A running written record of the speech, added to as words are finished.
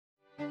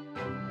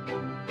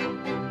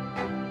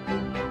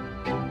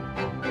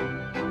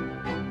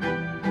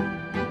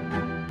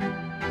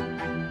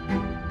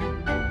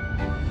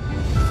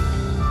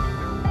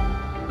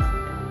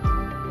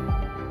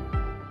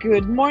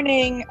Good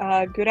morning,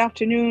 good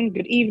afternoon,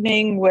 good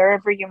evening,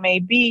 wherever you may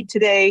be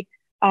today.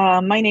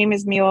 My name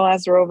is Mila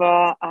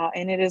Lazarova,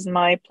 and it is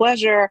my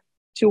pleasure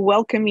to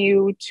welcome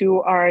you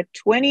to our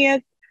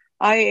 20th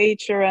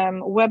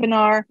IHRM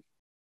webinar,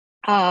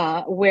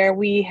 where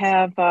we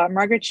have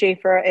Margaret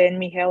Shaffer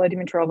and Mihaela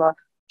Dimitrova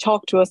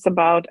talk to us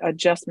about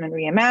Adjustment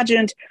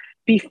Reimagined.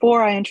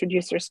 Before I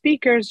introduce our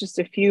speakers, just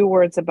a few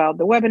words about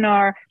the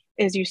webinar.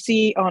 As you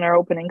see on our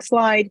opening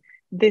slide,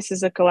 this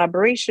is a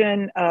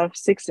collaboration of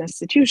 6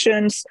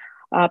 institutions: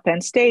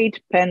 Penn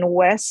State, Penn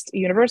West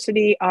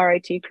University,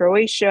 RIT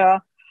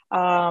Croatia,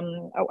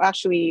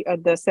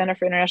 the Center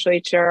for International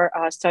HR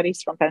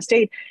Studies from Penn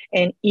State,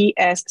 and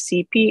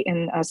ESCP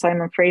in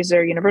Simon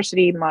Fraser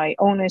University, my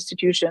own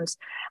institutions.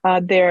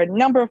 There are a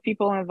number of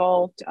people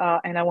involved,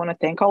 and I want to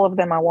thank all of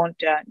them. I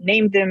won't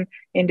name them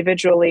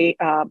individually,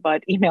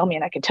 but email me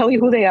and I can tell you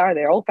who they are.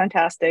 They're all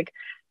fantastic.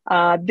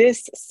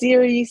 This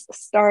series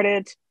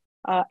started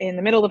in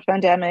the middle of the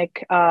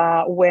pandemic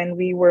when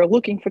we were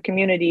looking for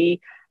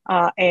community,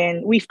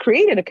 and we've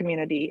created a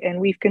community and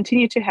we've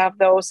continued to have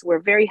those. We're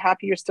very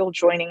happy you're still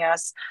joining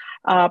us.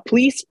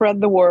 Please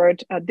spread the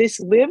word. This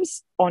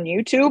lives on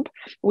YouTube.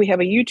 We have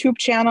a YouTube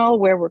channel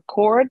where we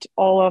record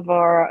all of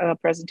our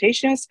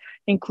presentations,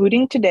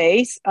 including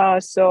today's.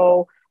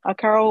 So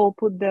Carol will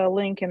put the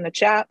link in the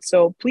chat.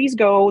 So please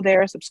go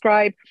there,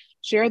 subscribe,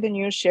 share the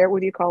news, share it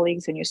with your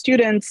colleagues and your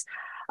students.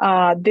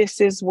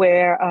 This is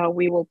where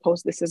we will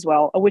post this as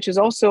well, which is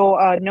also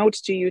a note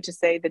to you to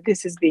say that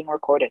this is being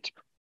recorded.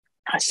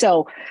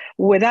 So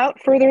without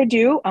further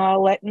ado,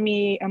 let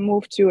me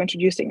move to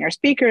introducing our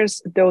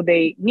speakers, though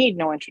they need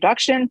no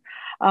introduction.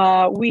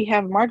 We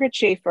have Margaret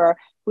Shaffer,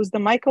 who's the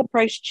Michael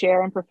Price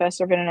Chair and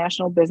Professor of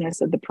International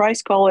Business at the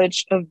Price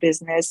College of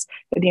Business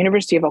at the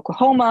University of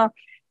Oklahoma.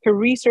 Her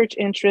research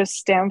interests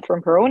stem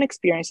from her own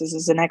experiences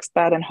as an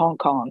expat in Hong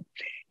Kong.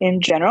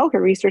 In general,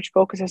 her research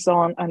focuses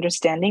on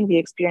understanding the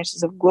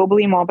experiences of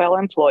globally mobile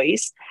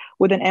employees,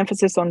 with an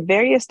emphasis on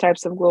various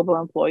types of global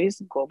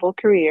employees, global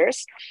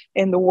careers,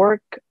 and the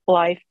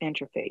work-life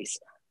interface.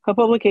 Her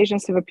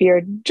publications have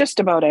appeared just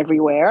about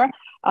everywhere,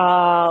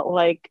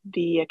 like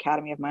the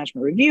Academy of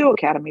Management Review,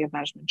 Academy of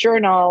Management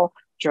Journal,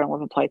 Journal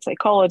of Applied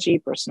Psychology,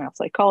 Personnel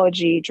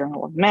Psychology,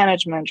 Journal of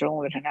Management,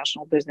 Journal of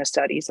International Business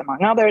Studies,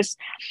 among others.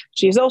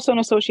 She is also an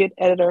associate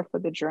editor for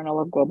the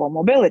Journal of Global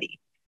Mobility.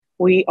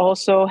 We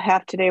also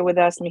have today with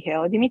us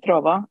Mihaela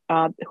Dimitrova,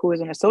 who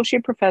is an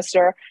associate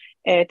professor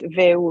at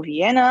VU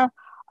Vienna,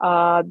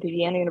 the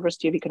Vienna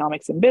University of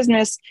Economics and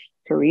Business.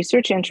 Her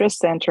research interests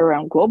center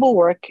around global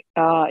work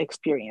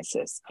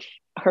experiences.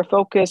 Her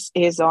focus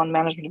is on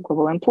management of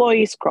global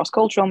employees,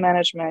 cross-cultural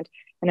management,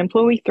 and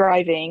employee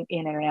thriving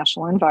in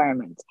international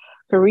environments.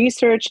 Her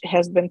research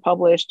has been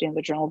published in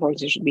the Journal of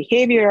Organizational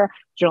Behavior,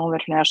 Journal of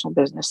International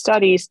Business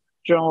Studies,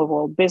 Journal of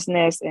World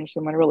Business, and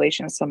Human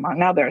Relations,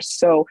 among others.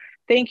 So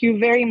thank you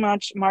very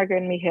much,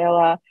 Margaret and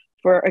Mihaela,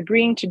 for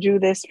agreeing to do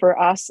this for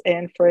us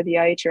and for the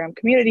IHRM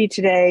community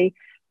today.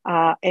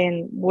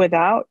 And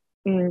without,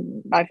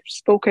 I've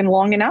spoken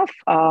long enough,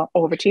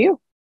 over to you.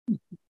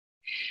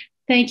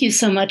 Thank you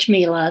so much,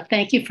 Mila.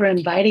 Thank you for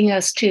inviting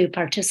us to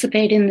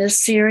participate in this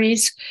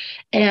series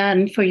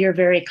and for your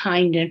very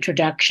kind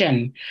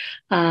introduction.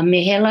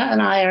 Mihaela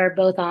and I are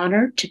both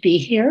honored to be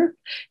here,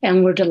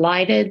 and we're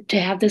delighted to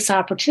have this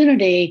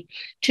opportunity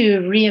to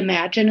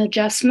reimagine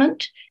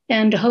adjustment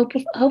and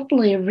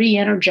hopefully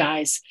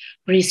re-energize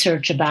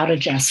research about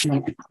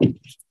adjustment.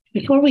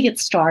 Before we get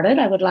started,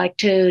 I would like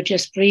to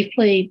just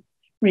briefly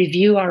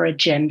review our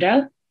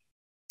agenda.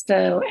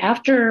 So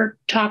after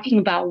talking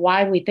about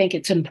why we think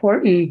it's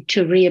important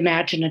to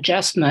reimagine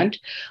adjustment,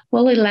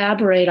 we'll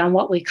elaborate on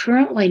what we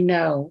currently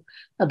know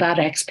about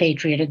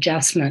expatriate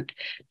adjustment,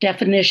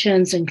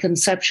 definitions and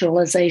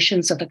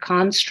conceptualizations of the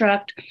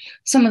construct,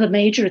 some of the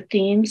major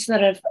themes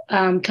that have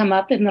come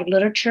up in the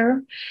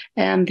literature,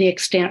 and the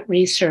extant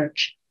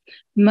research.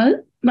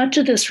 Much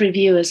of this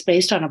review is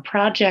based on a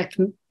project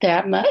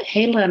that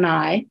Mihaela and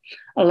I,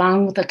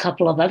 along with a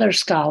couple of other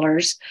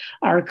scholars,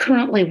 are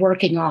currently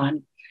working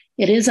on.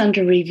 It is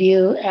under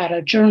review at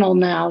a journal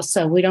now,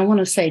 so we don't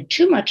want to say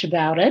too much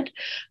about it,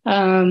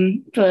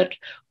 but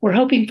we're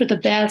hoping for the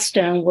best,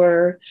 and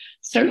we're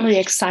certainly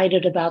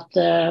excited about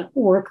the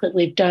work that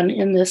we've done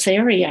in this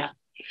area.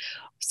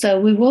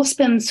 So we will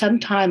spend some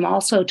time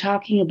also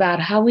talking about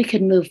how we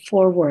can move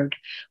forward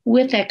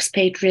with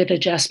expatriate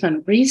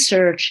adjustment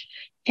research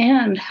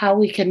and how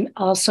we can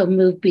also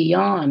move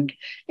beyond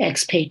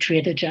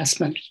expatriate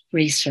adjustment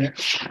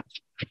research.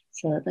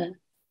 So the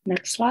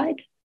next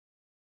slide.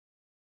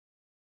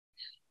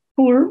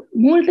 For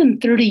more than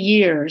 30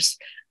 years,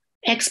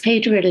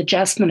 expatriate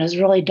adjustment has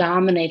really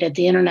dominated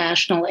the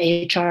international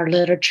HR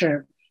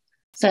literature.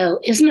 So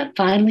isn't it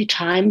finally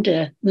time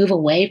to move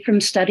away from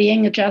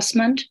studying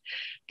adjustment?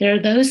 There are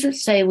those that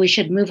say we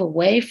should move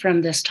away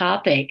from this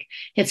topic.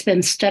 It's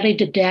been studied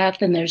to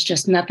death and there's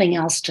just nothing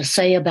else to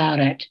say about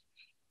it.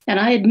 And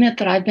I admit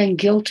that I've been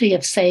guilty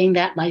of saying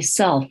that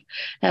myself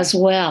as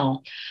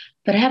well.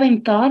 But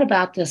having thought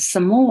about this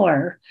some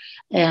more,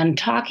 and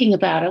talking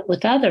about it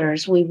with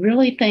others, we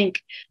really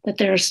think that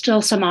there are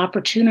still some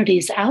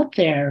opportunities out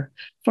there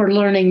for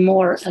learning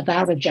more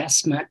about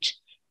adjustment.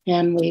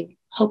 And we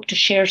hope to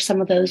share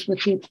some of those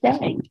with you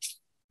today.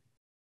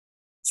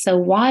 So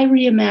why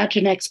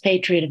reimagine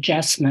expatriate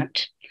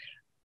adjustment?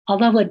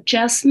 Although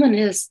adjustment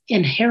is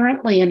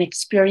inherently an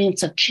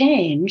experience of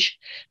change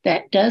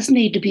that does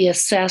need to be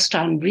assessed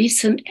on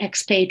recent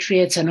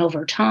expatriates and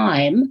over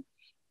time,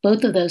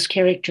 both of those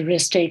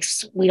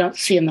characteristics we don't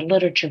see in the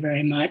literature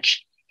very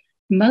much,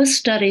 most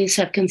studies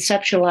have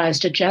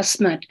conceptualized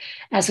adjustment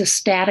as a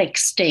static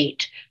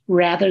state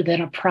rather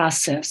than a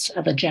process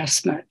of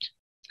adjustment.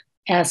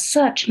 As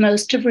such,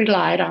 most have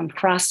relied on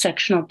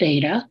cross-sectional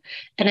data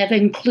and have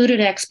included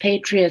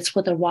expatriates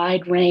with a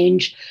wide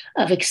range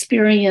of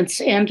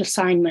experience and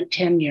assignment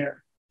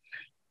tenure.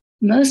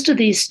 Most of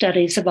these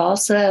studies have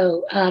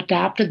also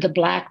adopted the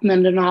Black,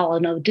 Mendenhall,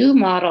 and Odu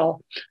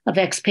model of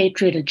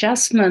expatriate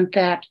adjustment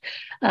that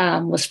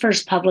was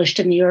first published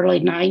in the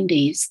early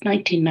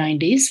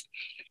 1990s.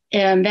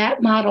 And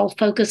that model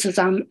focuses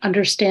on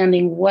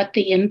understanding what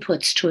the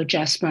inputs to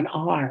adjustment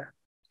are.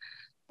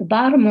 The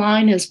bottom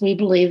line is we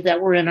believe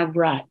that we're in a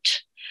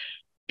rut.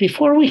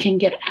 Before we can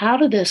get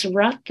out of this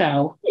rut,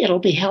 though, it'll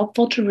be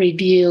helpful to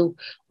review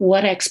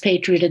what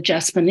expatriate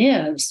adjustment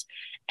is,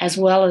 as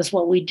well as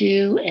what we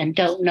do and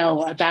don't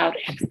know about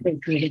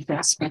expatriate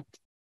adjustment.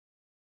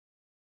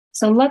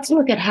 So let's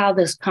look at how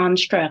this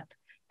construct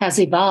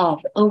has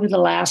evolved over the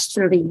last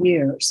 30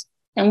 years.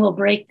 And we'll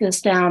break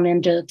this down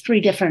into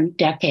 3 different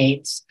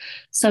decades.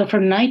 So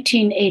from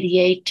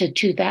 1988 to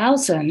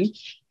 2000,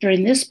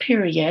 during this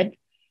period,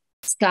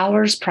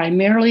 scholars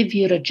primarily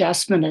viewed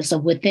adjustment as a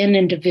within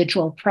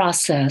individual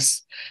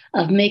process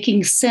of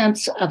making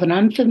sense of an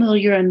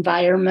unfamiliar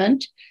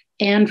environment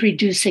and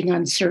reducing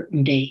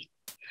uncertainty.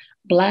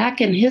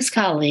 Black and his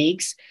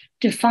colleagues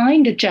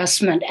defined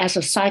adjustment as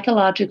a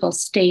psychological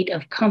state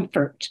of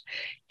comfort,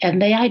 and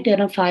they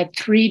identified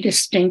 3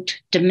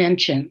 distinct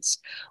dimensions: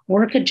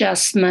 work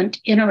adjustment,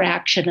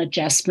 interaction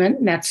adjustment,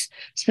 and that's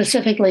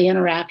specifically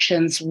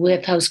interactions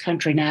with host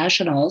country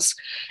nationals,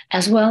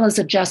 as well as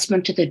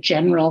adjustment to the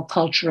general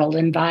cultural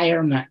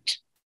environment.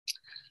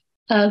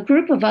 A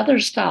group of other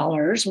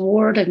scholars,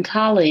 Ward and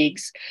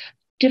colleagues,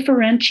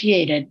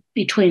 differentiated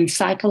between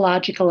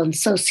psychological and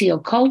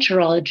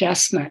sociocultural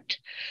adjustment.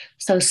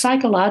 So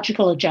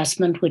psychological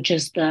adjustment, which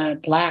is the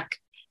Black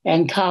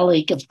and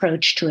colleague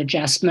approach to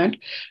adjustment,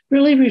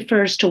 really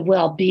refers to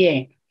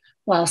well-being,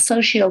 while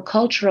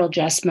sociocultural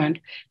adjustment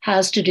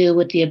has to do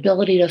with the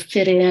ability to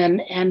fit in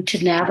and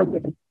to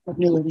navigate a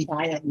new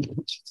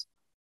environment.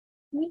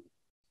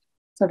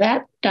 So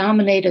that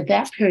dominated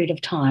that period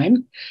of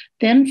time.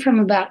 Then from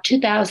about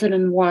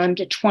 2001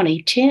 to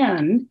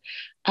 2010,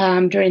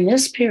 during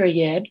this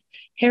period,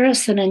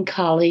 Harrison and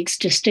colleagues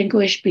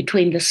distinguished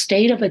between the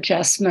state of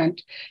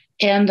adjustment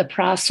and the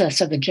process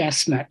of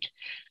adjustment,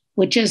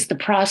 which is the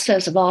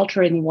process of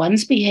altering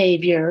one's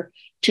behavior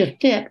to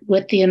fit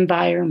with the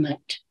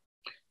environment.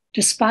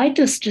 Despite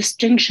this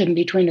distinction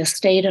between a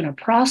state and a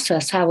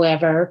process,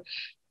 however,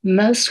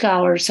 most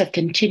scholars have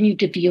continued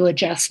to view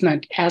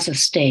adjustment as a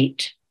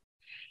state.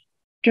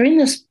 During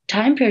this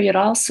time period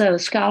also,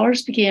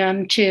 scholars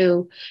began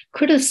to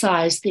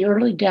criticize the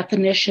early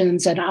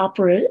definitions and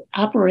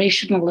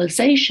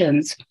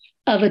operationalizations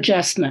of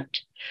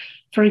adjustment.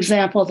 For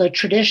example, the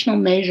traditional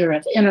measure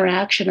of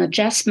interaction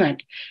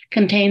adjustment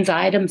contains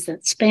items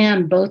that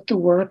span both the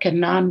work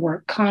and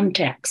non-work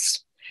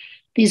contexts.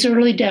 These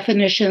early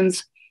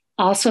definitions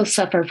also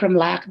suffer from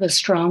lack of a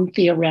strong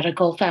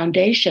theoretical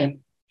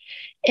foundation.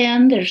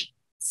 And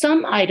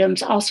some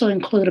items also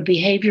include a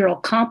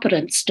behavioral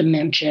competence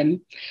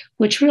dimension,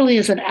 which really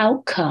is an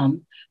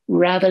outcome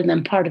rather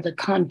than part of the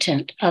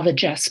content of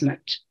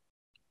adjustment.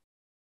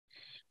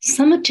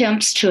 Some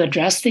attempts to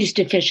address these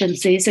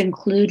deficiencies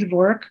include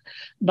work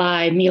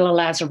by Mila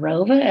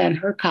Lazarova and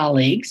her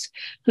colleagues,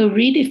 who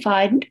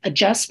redefined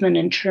adjustment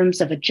in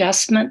terms of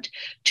adjustment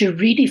to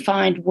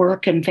redefined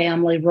work and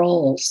family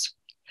roles.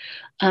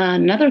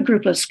 Another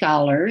group of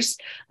scholars,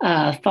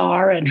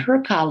 Farr and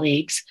her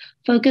colleagues,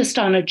 focused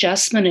on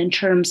adjustment in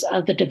terms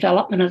of the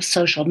development of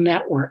social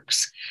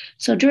networks.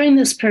 So during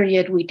this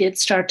period, we did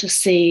start to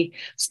see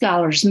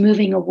scholars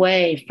moving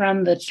away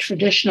from the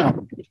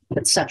traditional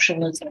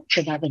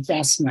conceptualization of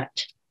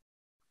adjustment.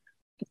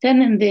 But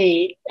then in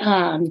the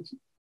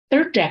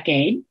 3rd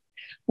decade,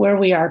 where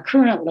we are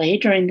currently,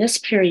 during this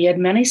period,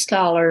 many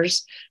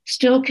scholars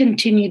still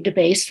continued to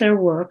base their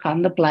work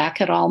on the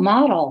Black et al.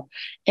 Model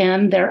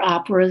and their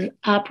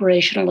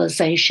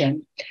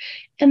operationalization.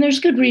 And there's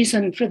good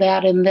reason for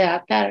that in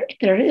that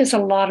there is a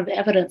lot of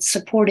evidence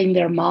supporting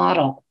their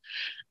model.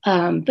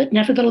 But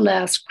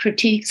nevertheless,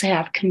 critiques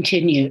have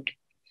continued.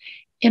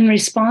 In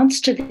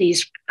response to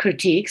these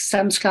critiques,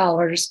 some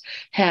scholars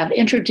have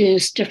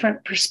introduced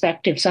different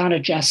perspectives on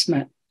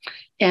adjustment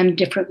and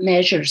different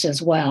measures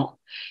as well.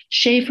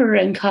 Shaffer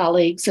and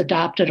colleagues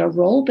adopted a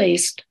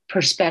role-based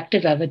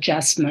perspective of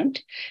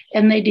adjustment,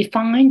 and they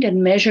defined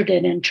and measured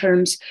it in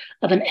terms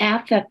of an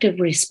affective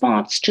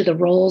response to the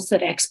roles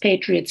that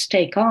expatriates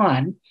take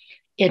on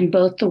in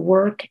both the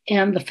work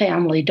and the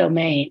family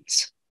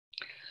domains.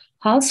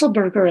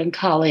 Hasselberger and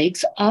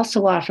colleagues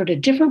also offered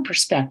a different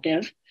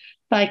perspective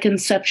by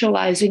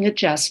conceptualizing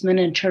adjustment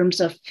in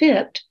terms of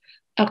fit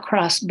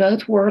across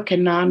both work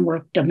and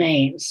non-work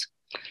domains.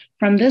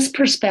 From this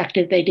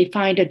perspective, they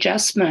defined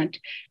adjustment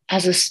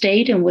as a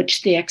state in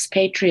which the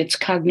expatriate's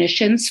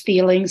cognitions,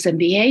 feelings, and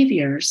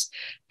behaviors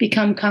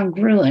become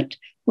congruent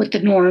with the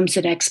norms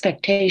and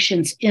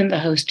expectations in the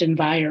host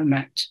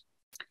environment.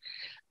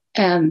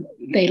 And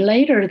they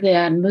later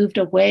then moved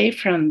away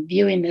from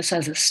viewing this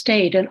as a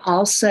state and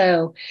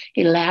also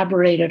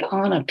elaborated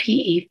on a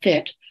PE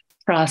fit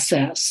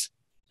process.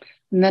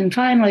 And then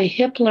finally,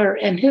 Hippler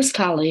and his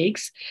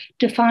colleagues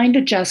defined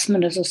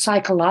adjustment as a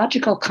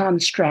psychological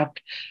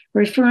construct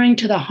referring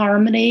to the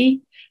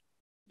harmony,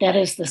 that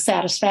is the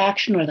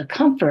satisfaction or the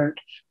comfort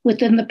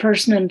within the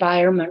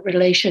person-environment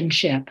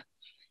relationship.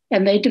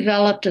 And they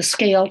developed a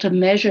scale to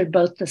measure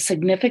both the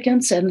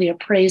significance and the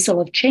appraisal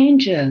of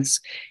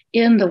changes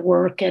in the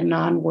work and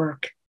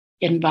non-work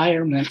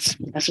environments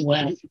as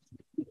well.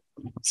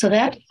 So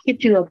that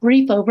gives you a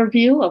brief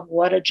overview of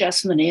what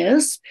adjustment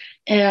is.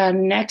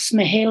 And next,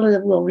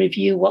 Mihaela will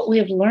review what we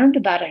have learned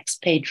about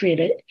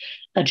expatriate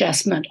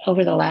adjustment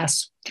over the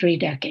last 3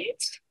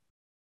 decades.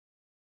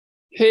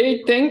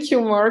 Hey, thank you,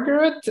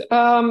 Margaret.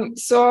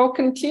 So I'll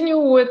continue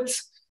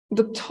with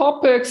the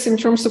topics in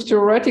terms of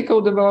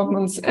theoretical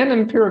developments and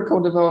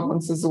empirical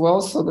developments as well,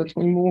 so that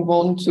we move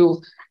on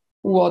to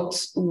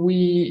what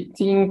we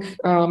think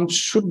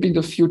should be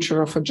the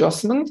future of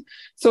adjustment.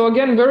 So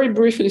again, very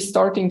briefly,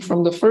 starting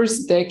from the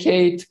first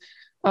decade,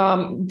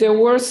 there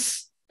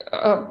was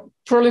a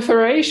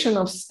proliferation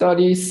of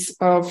studies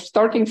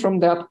starting from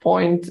that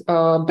point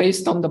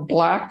based on the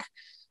Black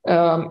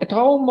et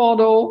al.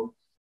 Model,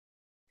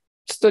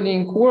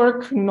 studying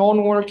work,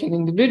 non-work, and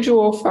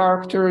individual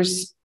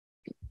factors.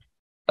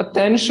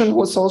 Attention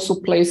was also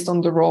placed on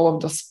the role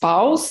of the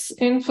spouse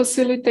in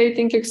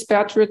facilitating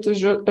expatriate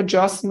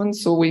adjustment.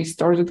 So we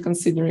started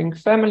considering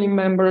family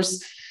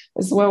members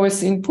as well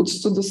as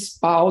inputs to the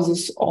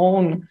spouse's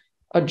own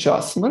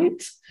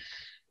adjustment.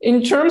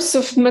 In terms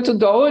of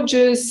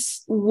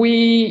methodologies,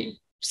 we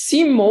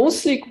see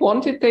mostly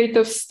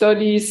quantitative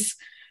studies.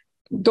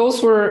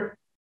 Those were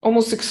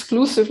almost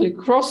exclusively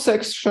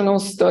cross-sectional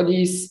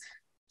studies.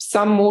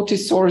 Some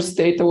multi-source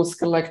data was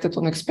collected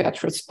on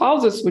expatriate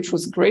spouses, which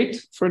was great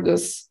for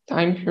this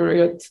time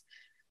period.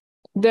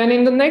 Then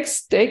in the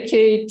next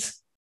decade,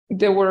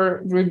 there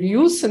were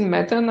reviews and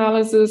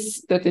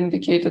meta-analyses that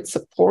indicated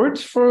support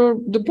for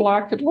the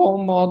Black et al.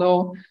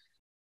 Model.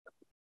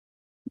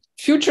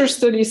 Future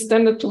studies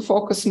tended to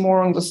focus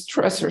more on the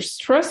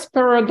stressor-stress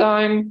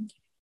paradigm.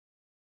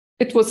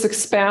 It was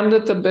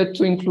expanded a bit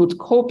to include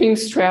coping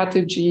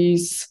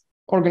strategies,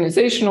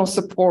 organizational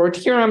support.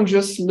 Here I'm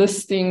just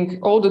listing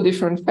all the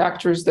different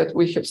factors that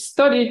we have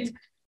studied.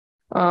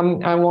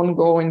 I won't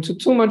go into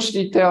too much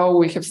detail.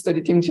 We have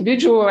studied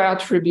individual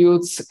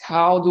attributes.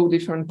 How do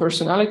different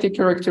personality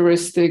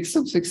characteristics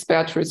of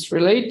expatriates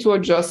relate to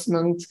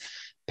adjustment,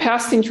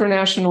 past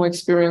international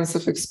experience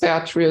of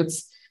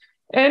expatriates,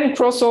 and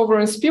crossover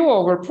and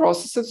spillover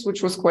processes,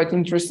 which was quite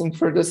interesting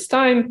for this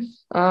time,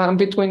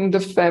 between the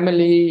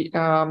family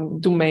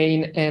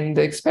domain and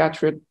the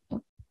expatriate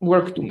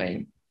work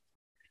domain,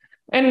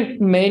 and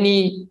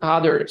many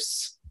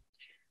others.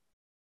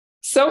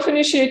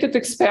 Self-initiated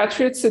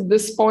expatriates at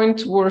this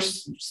point were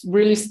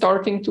really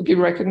starting to be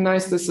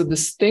recognized as a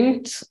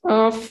distinct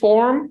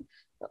form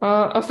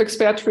of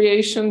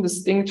expatriation,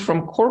 distinct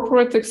from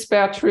corporate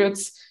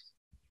expatriates.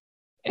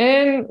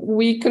 And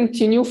we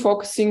continue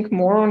focusing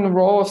more on the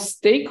role of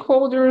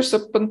stakeholders.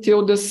 Up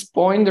until this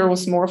point, there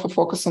was more of a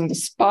focus on the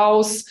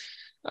spouse.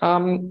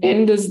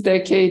 In this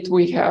decade,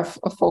 we have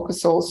a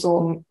focus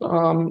also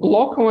on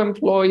local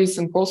employees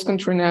and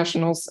post-country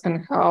nationals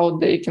and how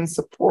they can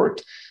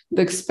support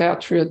the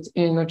expatriate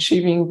in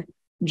achieving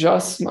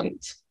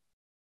adjustment.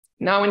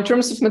 Now, in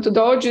terms of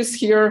methodologies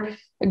here,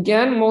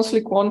 again,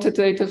 mostly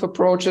quantitative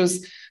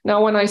approaches.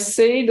 Now, when I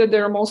say that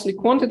there are mostly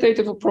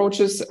quantitative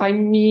approaches, I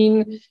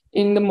mean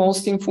in the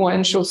most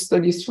influential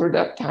studies for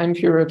that time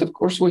period. Of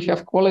course, we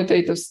have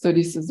qualitative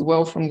studies as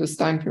well from this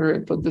time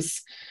period, but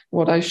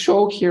what I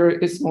show here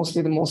is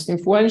mostly the most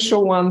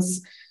influential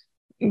ones.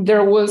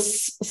 There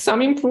was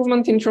some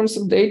improvement in terms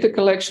of data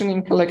collection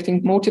in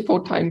collecting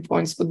multiple time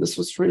points, but this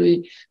was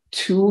really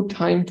 2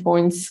 time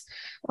points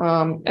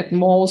at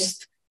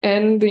most,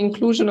 and the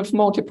inclusion of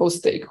multiple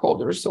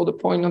stakeholders, so the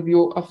point of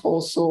view of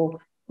also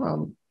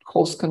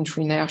host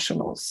country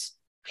nationals.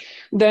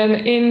 Then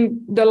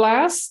in the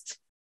last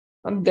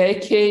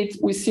decade,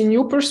 we see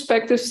new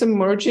perspectives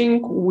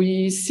emerging.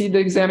 We see the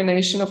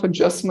examination of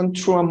adjustment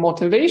through a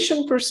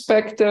motivation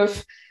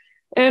perspective,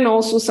 and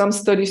also some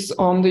studies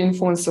on the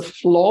influence of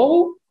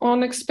flow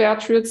on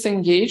expatriates'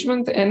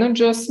 engagement and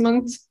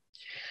adjustment.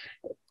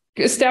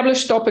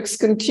 established topics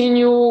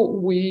continue.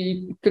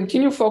 We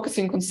continue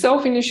focusing on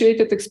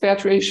self-initiated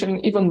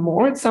expatriation even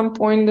more at some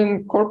point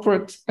than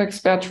corporate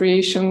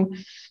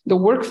expatriation. The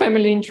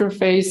work-family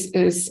interface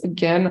is,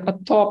 again, a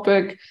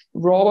topic,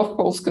 role of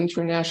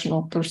post-country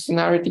national,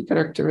 personality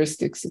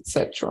characteristics,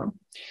 etc.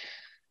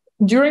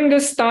 During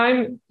this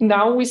time,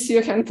 now we see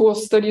a handful of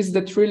studies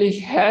that really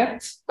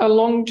had a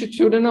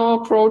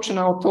longitudinal approach, and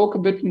I'll talk a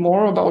bit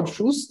more about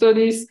Drew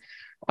studies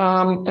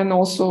and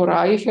also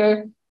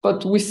Reiche,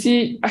 but we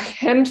see a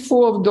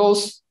handful of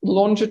those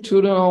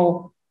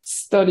longitudinal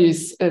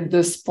studies at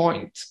this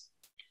point.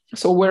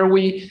 So where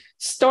we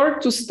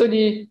start to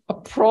study a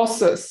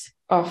process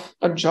of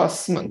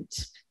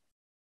adjustment.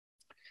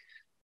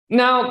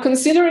 Now,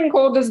 considering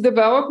all these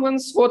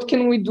developments, what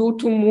can we do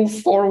to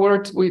move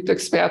forward with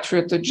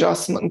expatriate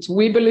adjustment?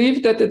 We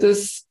believe that it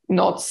is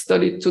not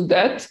studied to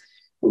death.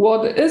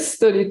 What is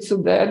studied to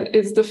that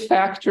is the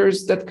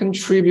factors that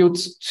contribute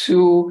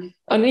to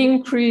an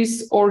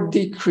increase or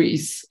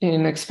decrease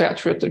in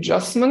expatriate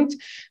adjustment.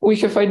 We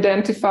have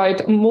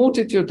identified a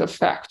multitude of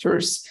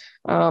factors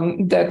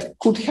that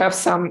could have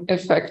some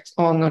effect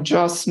on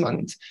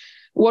adjustment.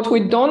 What we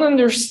don't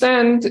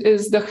understand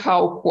is the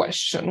how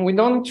question. We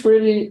don't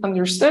really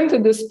understand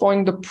at this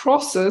point the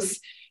process,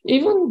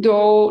 even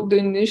though the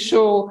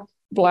initial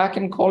Black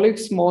and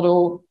colleagues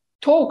model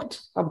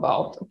talked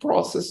about a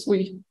process.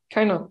 We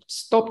kind of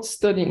stopped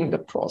studying the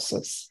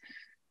process.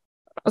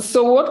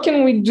 So what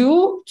can we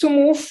do to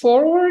move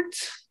forward?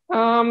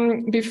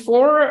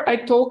 Before I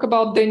talk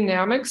about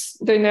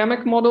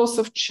dynamic models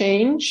of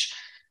change,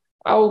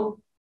 I'll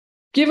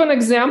give an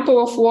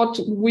example of what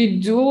we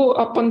do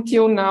up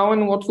until now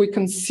and what we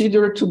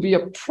consider to be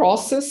a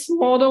process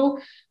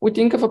model. We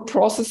think of a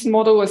process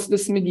model as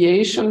this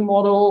mediation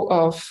model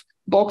of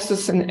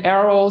boxes and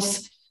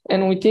arrows,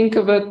 and we think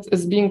of it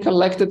as being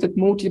collected at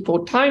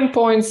multiple time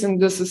points, and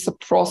this is a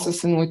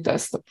process, and we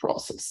test the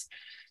process.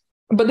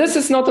 But this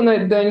is not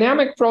a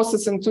dynamic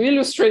process, and to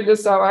illustrate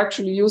this, I'll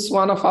actually use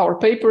one of our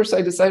papers.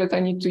 I decided I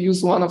need to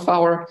use one of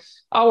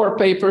our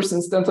papers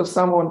instead of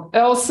someone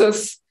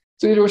else's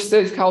to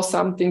illustrate how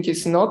something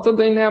is not a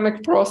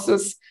dynamic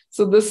process.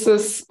 So this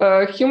is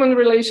a human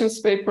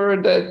relations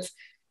paper that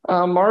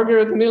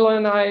Margaret, Mila,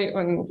 and I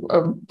and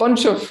a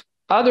bunch of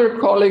other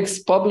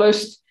colleagues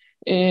published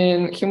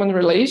in Human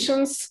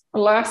Relations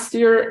last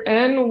year,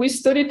 and we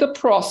studied the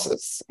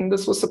process. And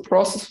this was a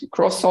process of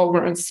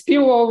crossover and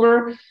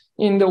spillover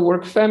in the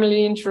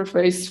work-family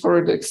interface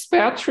for the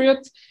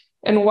expatriate.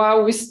 And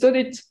while we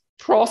studied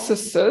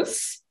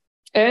processes,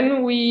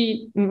 and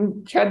we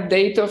had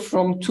data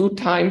from 2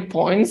 time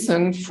points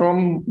and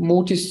from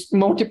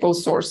multiple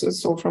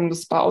sources, so from the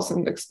spouse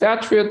and the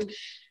expatriate,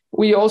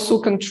 we also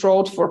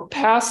controlled for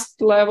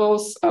past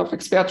levels of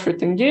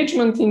expatriate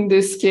engagement. In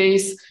this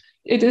case,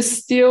 it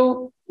is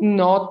still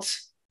not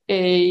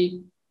a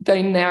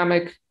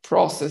dynamic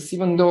process.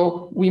 Even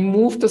though we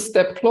moved a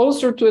step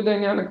closer to a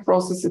dynamic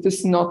process, it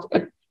is not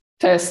a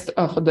test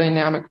of a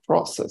dynamic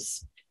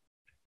process.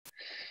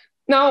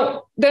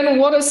 Now, then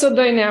what is a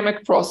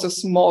dynamic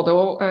process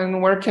model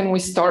and where can we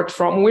start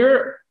from?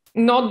 We're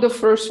not the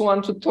first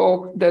one to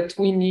talk that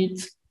we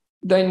need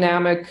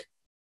dynamic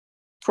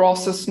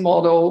process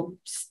model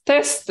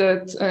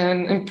tested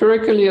and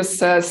empirically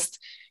assessed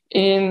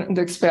in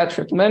the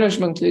expatriate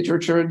management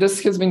literature.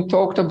 This has been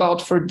talked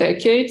about for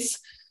decades.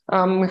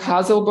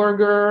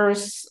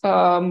 Haselberger's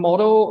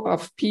model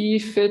of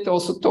P-fit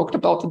also talked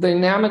about the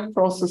dynamic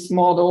process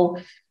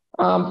model.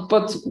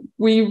 But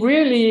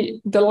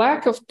the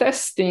lack of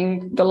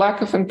testing, the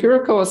lack of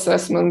empirical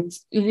assessment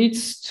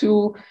leads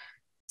to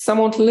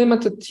somewhat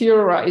limited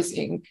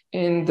theorizing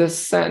in this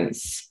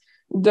sense.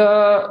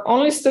 The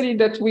only study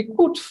that we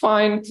could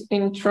find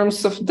in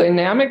terms of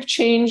dynamic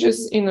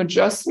changes in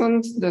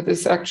adjustment that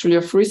is actually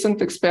of recent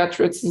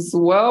expatriates as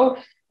well,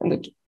 and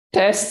that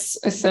tests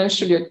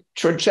essentially a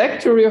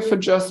trajectory of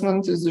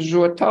adjustment is the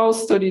Zhu et al.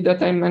 Study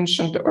that I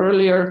mentioned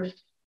earlier.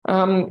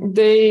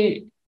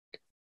 They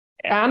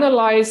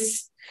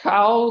analyze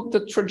how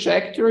the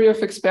trajectory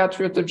of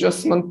expatriate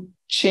adjustment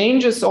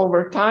changes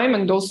over time,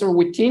 and those are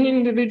within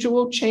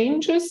individual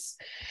changes,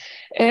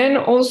 and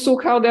also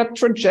how that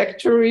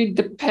trajectory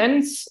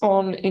depends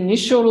on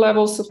initial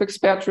levels of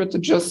expatriate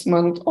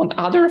adjustment, on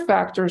other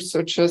factors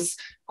such as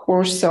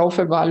core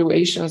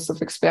self-evaluations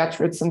of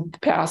expatriates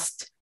and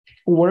past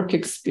work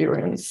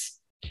experience.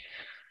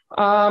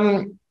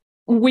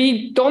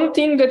 We don't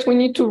think that we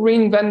need to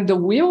reinvent the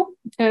wheel.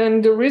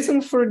 And the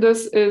reason for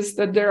this is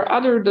that there are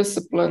other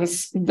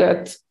disciplines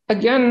that,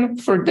 again,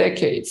 for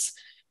decades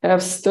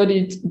have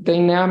studied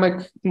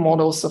dynamic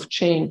models of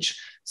change.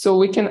 So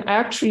we can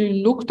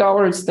actually look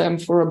towards them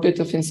for a bit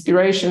of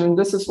inspiration. And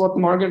this is what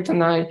Margaret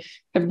and I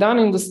have done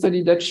in the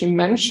study that she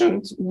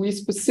mentioned. We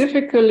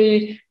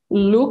specifically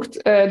looked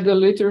at the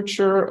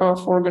literature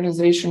of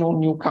organizational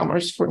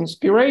newcomers for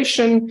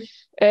inspiration,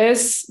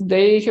 as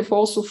they have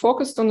also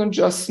focused on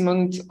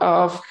adjustment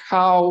of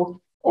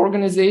how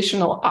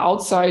organizational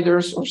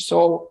outsiders, or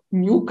so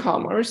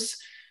newcomers,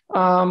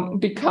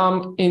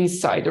 become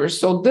insiders.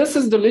 So this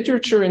is the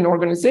literature in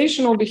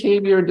organizational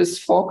behavior. This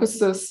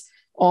focuses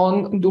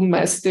on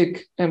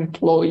domestic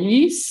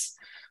employees.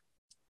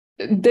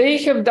 They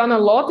have done a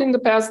lot in the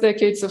past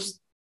decades of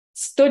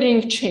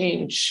studying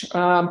change,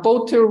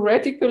 both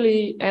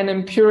theoretically and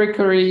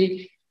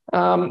empirically.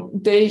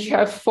 They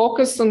have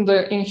focused on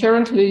the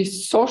inherently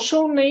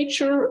social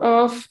nature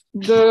of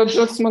the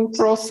adjustment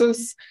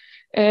process,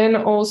 and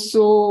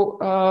also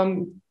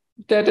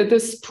that it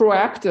is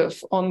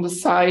proactive on the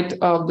side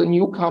of the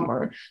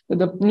newcomer. That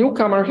the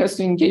newcomer has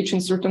to engage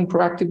in certain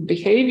proactive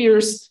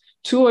behaviors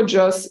to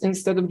adjust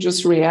instead of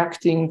just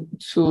reacting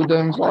to the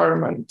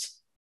environment.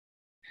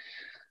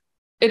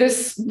 It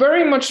is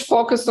very much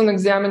focused on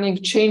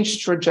examining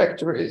change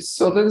trajectories.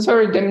 So that is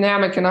very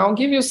dynamic. And I'll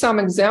give you some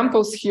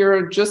examples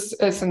here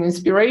just as an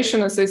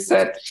inspiration. As I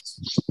said,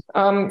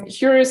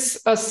 here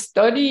is a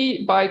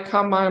study by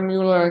Kama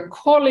Mueller and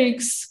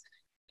colleagues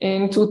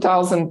in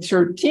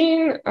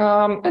 2013.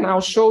 And I'll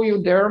show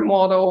you their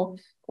model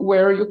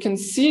where you can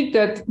see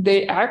that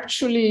they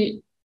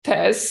actually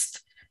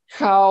test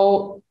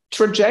how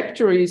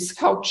trajectories,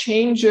 how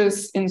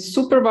changes in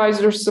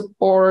supervisor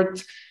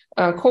support,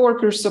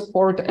 coworker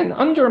support, and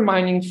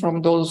undermining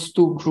from those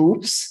two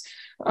groups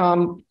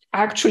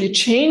actually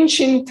change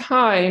in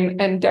time,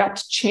 and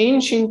that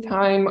change in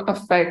time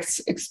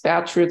affects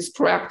expatriates'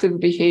 proactive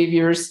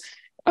behaviors,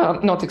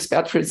 not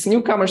expatriates,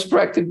 newcomers'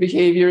 proactive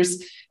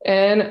behaviors,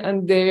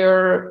 and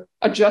their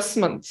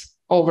adjustment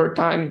over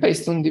time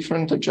based on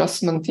different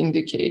adjustment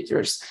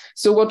indicators.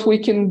 So what we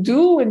can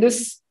do with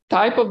this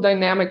type of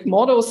dynamic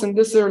models, and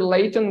these are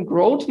latent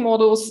growth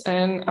models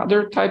and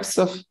other types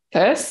of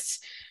tests,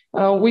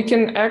 we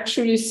can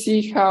actually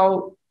see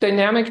how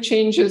dynamic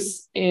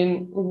changes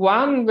in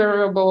one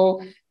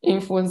variable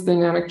influence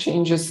dynamic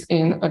changes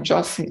in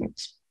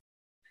adjustment.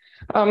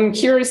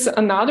 Here is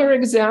another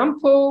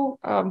example,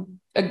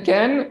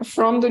 again,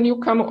 from the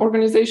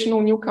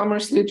organizational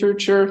newcomers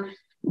literature,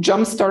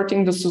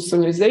 jumpstarting the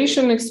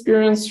socialization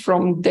experience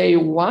from day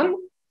one.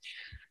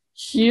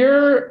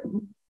 Here,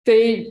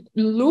 they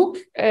look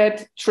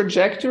at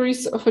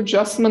trajectories of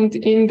adjustment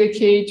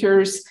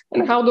indicators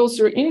and how those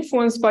are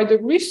influenced by the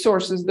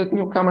resources that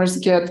newcomers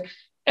get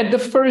at the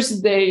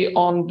first day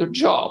on the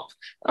job.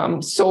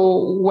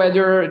 So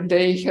whether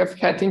they have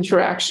had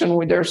interaction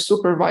with their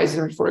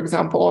supervisor, for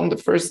example, on the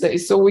first day.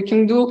 So we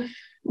can do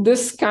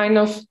this kind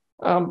of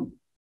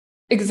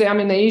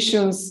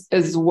examinations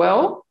as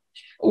well.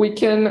 We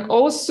can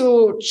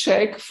also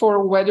check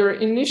for whether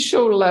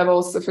initial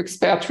levels of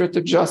expatriate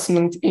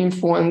adjustment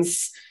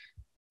influence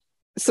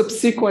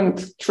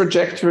subsequent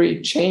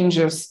trajectory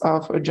changes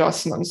of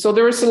adjustment. So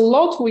there is a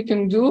lot we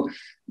can do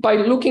by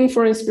looking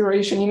for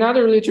inspiration in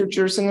other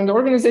literatures, and the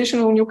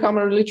organizational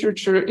newcomer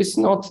literature is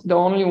not the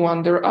only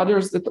one. There are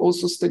others that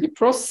also study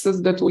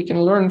processes that we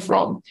can learn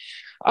from.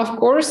 Of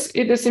course,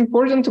 it is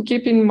important to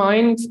keep in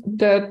mind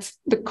that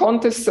the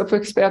context of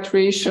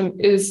expatriation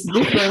is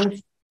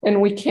different, and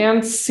we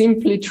can't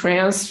simply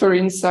transfer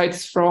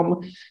insights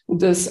from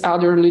these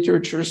other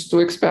literatures to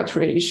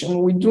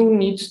expatriation. We do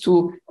need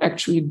to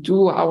actually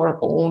do our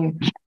own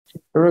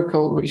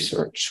empirical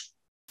research.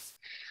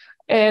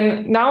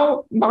 And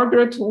now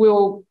Margaret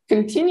will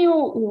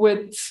continue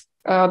with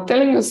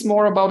telling us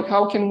more about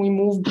how can we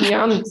move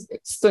beyond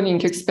studying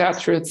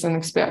expatriates and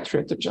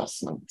expatriate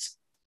adjustment.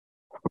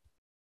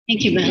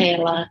 Thank you,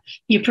 Mihaela.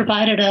 You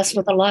provided us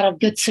with a lot of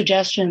good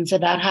suggestions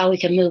about how we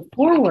can move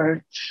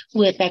forward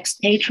with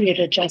expatriate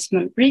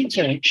adjustment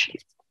research.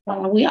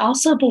 We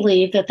also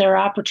believe that there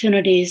are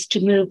opportunities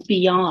to move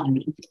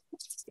beyond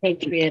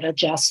expatriate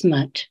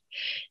adjustment.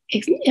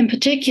 In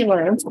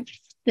particular,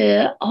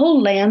 the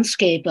whole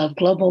landscape of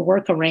global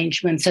work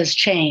arrangements has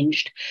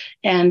changed,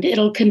 and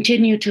it'll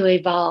continue to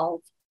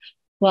evolve.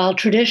 While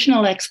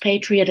traditional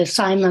expatriate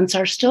assignments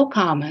are still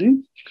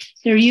common,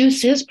 their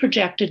use is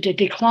projected to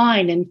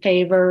decline in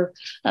favor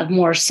of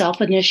more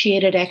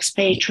self-initiated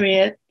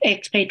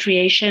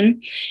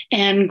expatriation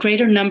and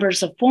greater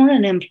numbers of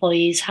foreign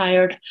employees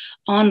hired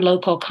on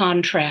local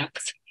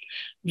contracts.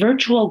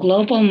 Virtual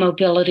global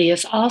mobility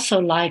is also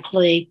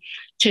likely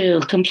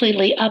to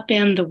completely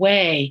upend the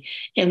way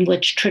in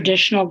which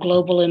traditional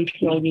global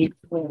employees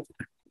work.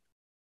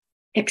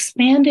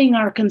 Expanding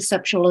our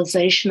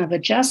conceptualization of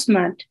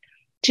adjustment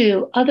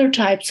to other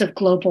types of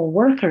global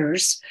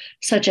workers,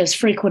 such as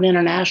frequent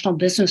international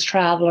business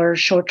travelers,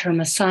 short-term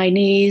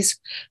assignees,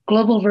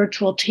 global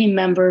virtual team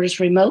members,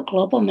 remote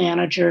global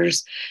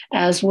managers,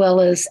 as well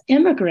as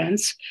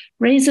immigrants,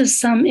 raises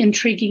some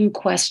intriguing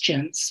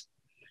questions.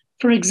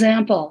 For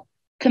example,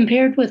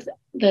 compared with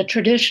the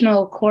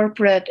traditional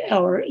corporate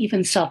or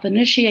even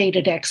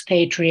self-initiated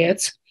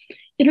expatriates,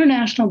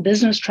 international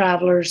business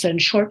travelers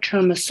and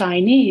short-term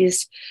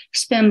assignees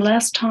spend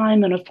less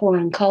time in a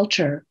foreign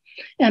culture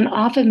and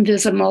often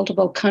visit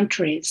multiple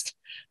countries.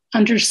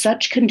 Under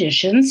such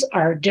conditions,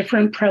 are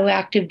different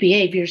proactive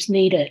behaviors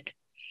needed?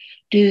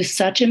 Do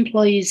such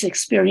employees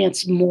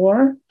experience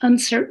more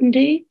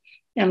uncertainty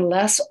and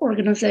less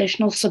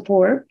organizational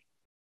support?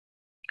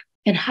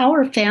 And how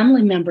are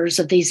family members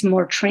of these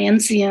more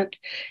transient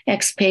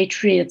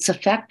expatriates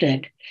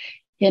affected?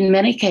 In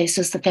many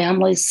cases, the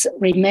families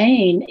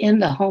remain in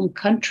the home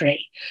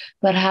country,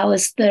 but how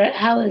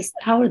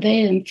are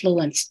they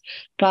influenced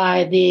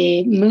by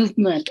the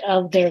movement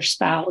of their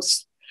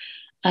spouse?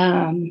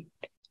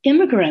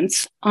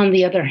 Immigrants, on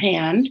the other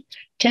hand,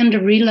 tend to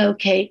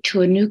relocate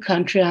to a new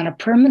country on a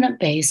permanent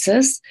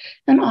basis,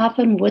 and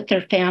often with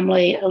their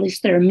family, at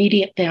least their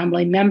immediate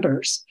family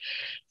members.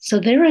 So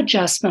their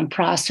adjustment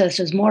process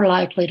is more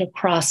likely to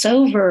cross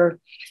over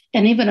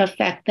and even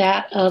affect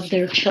that of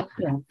their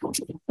children.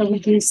 So we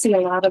do see a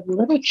lot of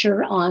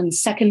literature on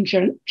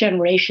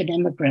second-generation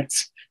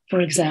immigrants, for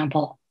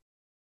example.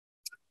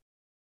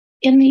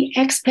 In the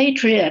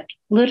expatriate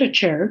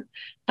literature,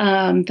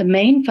 the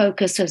main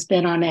focus has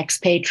been on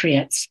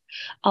expatriates.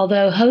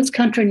 Although host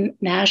country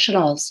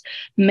nationals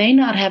may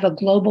not have a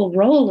global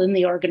role in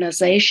the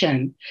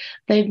organization,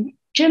 they've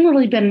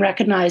generally been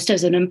recognized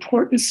as an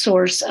important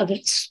source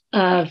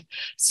of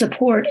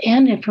support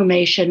and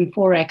information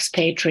for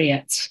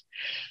expatriates.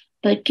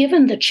 But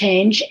given the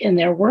change in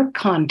their work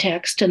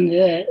context and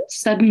the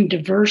sudden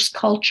diverse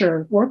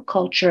work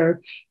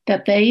culture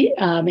that they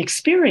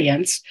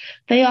experience,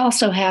 they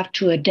also have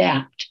to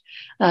adapt.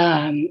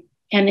 And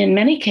in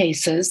many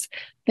cases,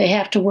 they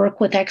have to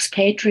work with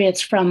expatriates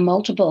from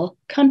multiple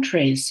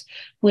countries,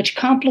 which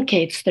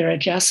complicates their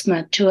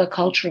adjustment to a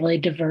culturally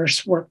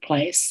diverse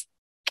workplace.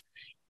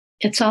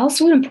 It's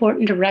also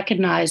important to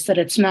recognize that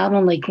it's not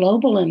only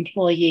global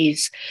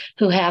employees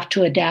who have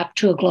to adapt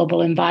to a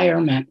global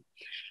environment.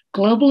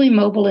 Globally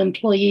mobile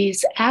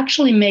employees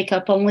actually make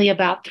up only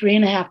about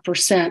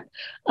 3.5%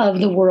 of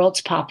the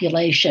world's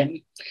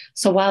population.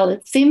 So while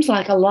it seems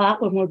like a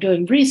lot when we're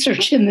doing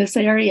research in this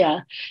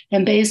area,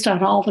 and based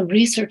on all the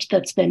research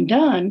that's been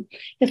done,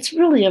 it's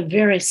really a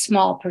very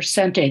small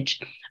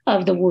percentage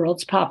of the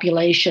world's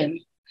population.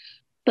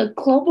 But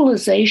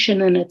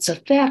globalization and its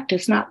effect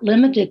is not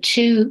limited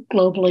to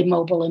globally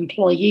mobile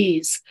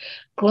employees.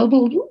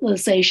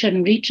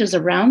 Globalization reaches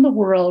around the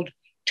world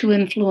to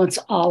influence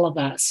all of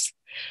us.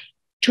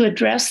 To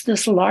address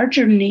this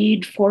larger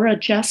need for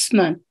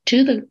adjustment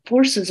to the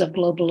forces of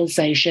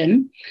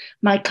globalization,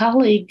 my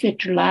colleague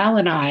Victor Lau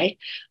and I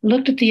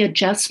looked at the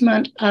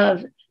adjustment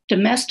of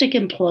domestic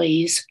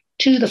employees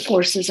to the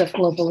forces of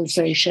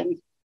globalization.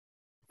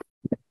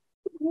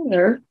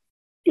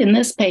 In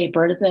this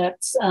paper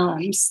that's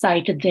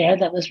cited there,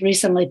 that was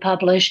recently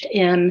published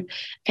in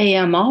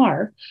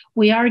AMR,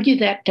 we argue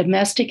that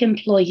domestic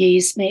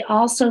employees may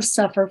also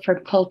suffer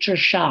from culture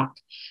shock,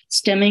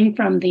 stemming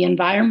from the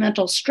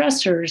environmental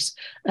stressors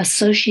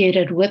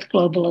associated with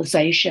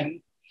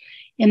globalization.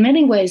 In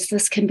many ways,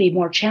 this can be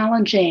more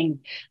challenging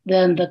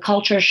than the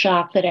culture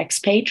shock that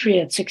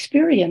expatriates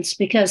experience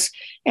because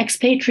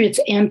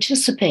expatriates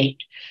anticipate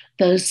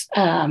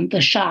the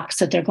shocks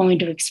that they're going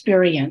to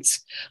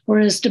experience.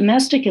 Whereas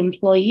domestic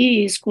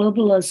employees,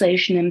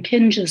 globalization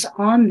impinges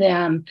on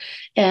them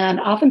and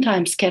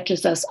oftentimes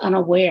catches us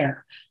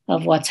unaware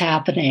of what's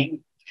happening.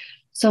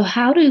 So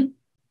how do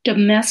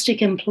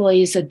domestic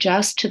employees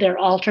adjust to their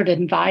altered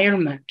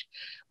environment,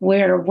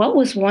 where what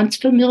was once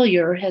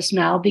familiar has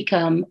now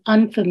become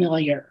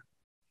unfamiliar?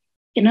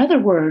 In other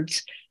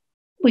words,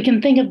 we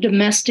can think of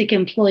domestic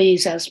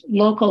employees as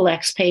local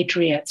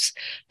expatriates.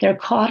 They're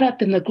caught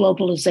up in the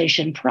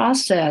globalization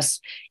process,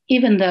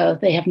 even though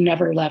they have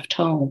never left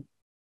home.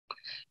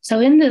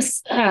 So in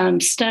this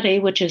study,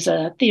 which is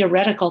a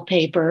theoretical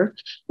paper,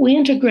 we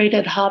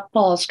integrated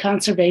Hopball's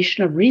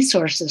conservation of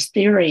resources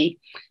theory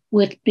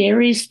with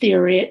Berry's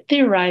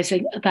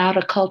theorizing about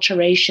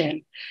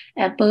acculturation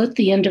at both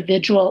the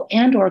individual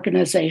and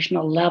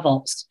organizational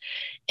levels.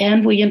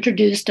 And we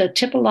introduced a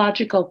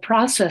typological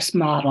process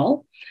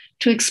model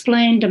to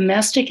explain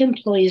domestic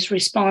employees'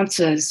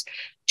 responses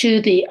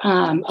to the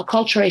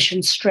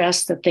acculturation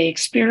stress that they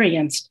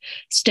experienced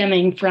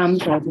stemming from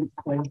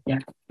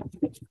globalization.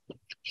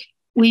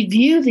 We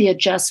view the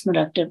adjustment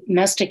of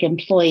domestic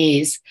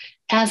employees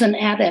as an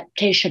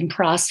adaptation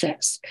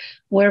process,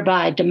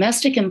 whereby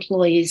domestic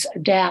employees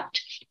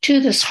adapt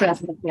to the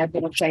stress of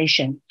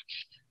globalization.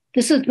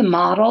 This is the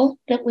model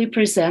that we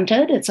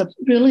presented. It's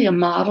really a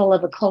model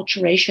of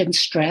acculturation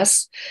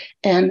stress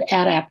and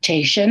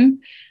adaptation.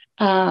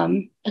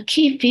 A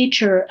key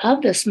feature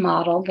of this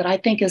model that I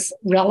think is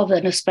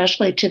relevant,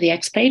 especially to the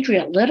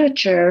expatriate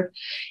literature,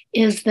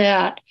 is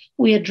that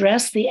we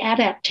address the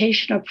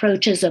adaptation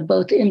approaches of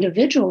both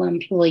individual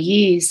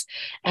employees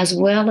as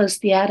well as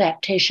the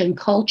adaptation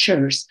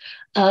cultures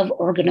of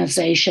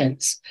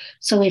organizations.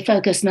 So we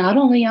focus not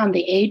only on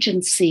the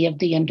agency of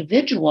the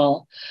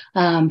individual,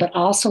 but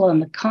also on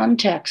the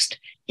context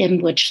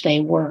in which they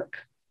work.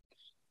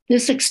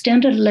 This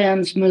extended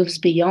lens moves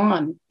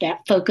beyond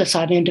that focus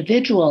on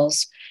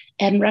individuals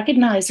and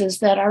recognizes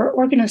that our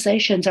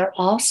organizations are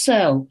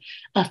also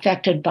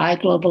affected by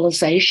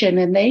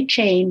globalization and they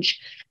change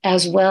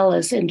as well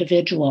as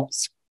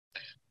individuals.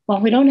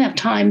 While we don't have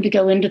time to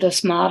go into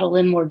this model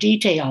in more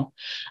detail,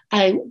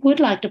 I would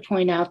like to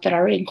point out that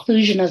our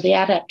inclusion of the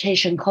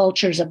adaptation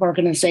cultures of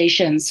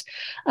organizations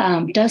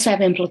does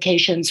have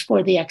implications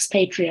for the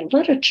expatriate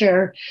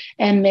literature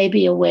and may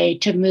be a way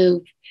to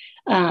move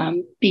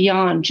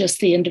beyond just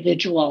the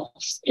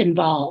individuals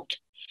involved.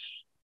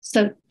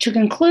 So to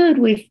conclude,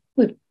 we've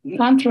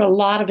gone through a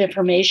lot of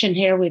information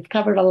here. We've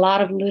covered a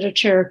lot of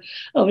literature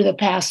over the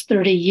past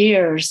 30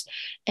 years,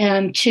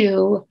 and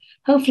to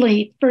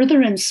hopefully further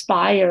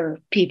inspire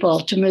people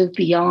to move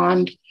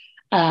beyond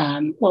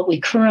what we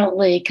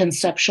currently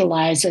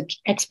conceptualize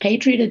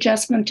expatriate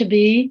adjustment to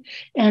be,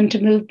 and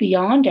to move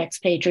beyond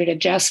expatriate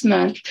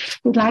adjustment,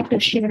 we'd like to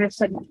share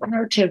some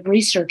narrative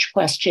research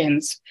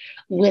questions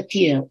with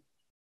you.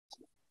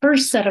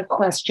 First set of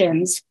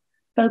questions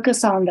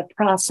focus on the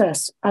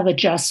process of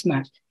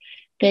adjustment.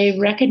 They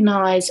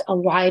recognize a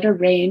wider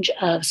range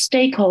of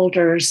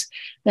stakeholders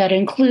that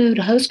include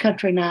host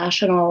country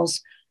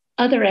nationals,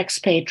 other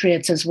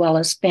expatriates, as well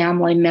as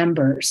family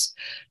members.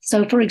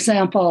 So, for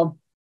example,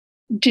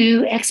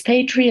 do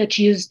expatriates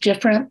use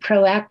different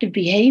proactive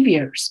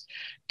behaviors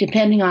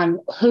depending on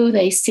who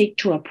they seek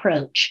to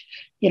approach?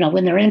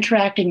 When they're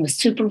interacting with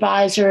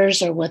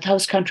supervisors or with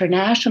host country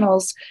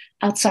nationals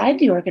outside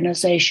the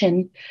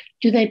organization,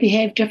 do they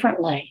behave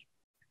differently?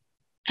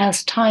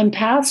 As time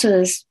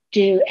passes,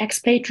 do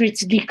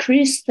expatriates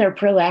decrease their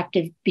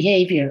proactive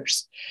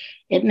behaviors?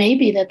 It may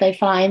be that they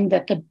find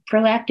that the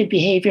proactive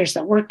behaviors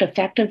that worked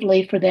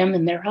effectively for them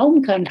in their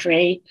home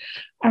country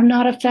are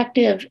not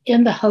effective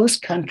in the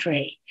host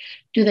country.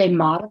 Do they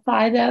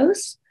modify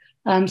those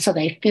so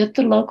they fit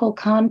the local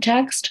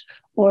context,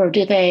 or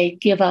do they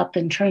give up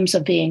in terms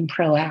of being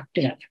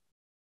proactive?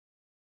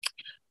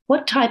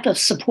 What type of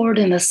support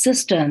and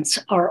assistance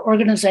are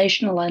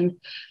organizational and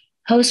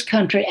host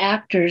country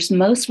actors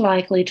most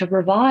likely to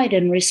provide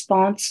in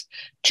response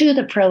to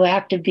the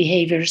proactive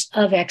behaviors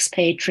of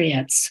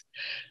expatriates?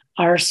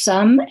 Are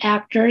some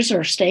actors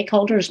or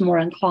stakeholders more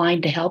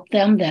inclined to help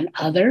them than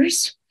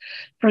others?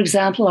 For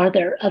example, are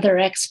there other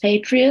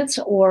expatriates,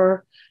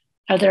 or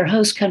are there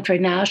host country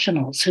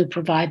nationals who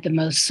provide the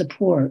most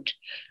support?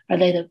 Are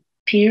they the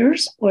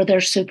peers or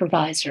their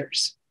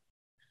supervisors?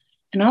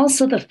 And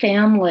also the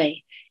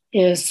family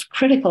is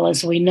critical,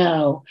 as we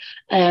know.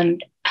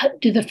 And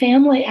do the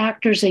family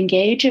actors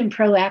engage in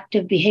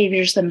proactive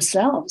behaviors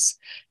themselves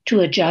to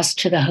adjust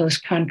to the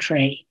host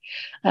country?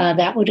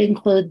 That would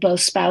include both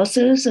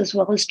spouses as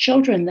well as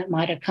children that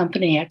might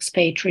accompany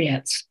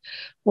expatriates.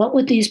 What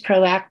would these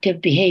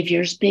proactive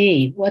behaviors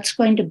be? What's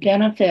going to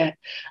benefit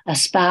a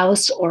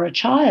spouse or a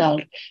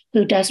child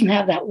who doesn't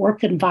have that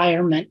work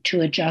environment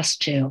to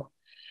adjust to?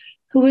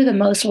 Who are the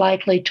most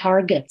likely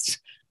targets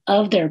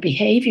of their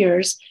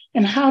behaviors,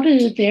 and how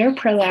do their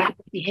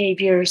proactive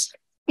behaviors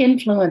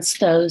influence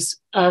those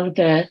of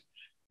the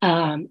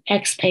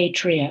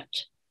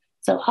expatriate?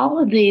 So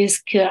all of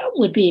these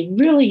would be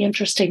really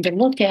interesting to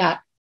look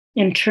at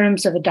in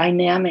terms of a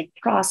dynamic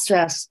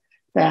process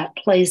that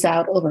plays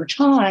out over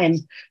time,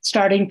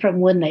 starting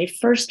from when they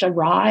first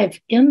arrive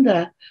in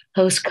the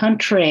host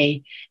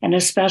country, and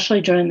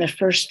especially during the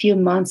first few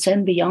months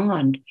and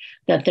beyond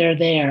that they're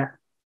there.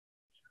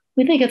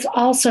 We think it's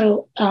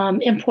also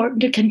important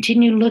to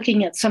continue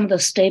looking at some of the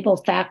stable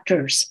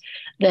factors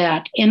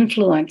that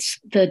influence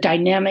the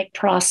dynamic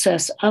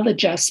process of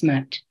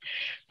adjustment.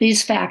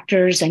 These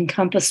factors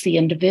encompass the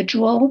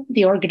individual,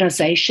 the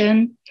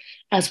organization,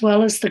 as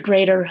well as the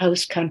greater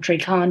host country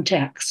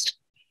context.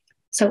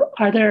 So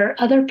are there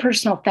other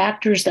personal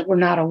factors that we're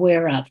not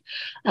aware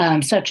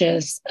of, such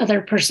as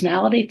other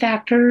personality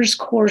factors,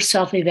 core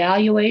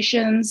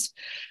self-evaluations,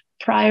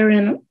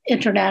 prior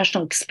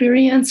international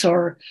experience,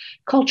 or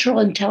cultural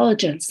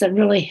intelligence that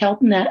really help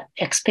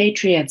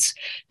expatriates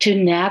to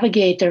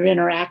navigate their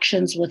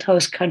interactions with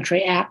host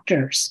country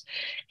actors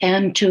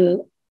and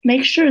to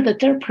make sure that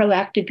their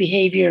proactive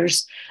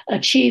behaviors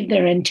achieve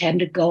their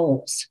intended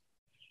goals?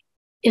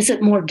 Is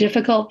it more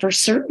difficult for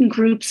certain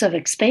groups of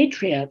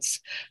expatriates?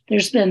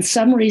 There's been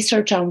some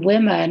research on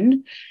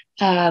women,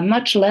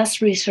 much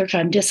less research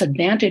on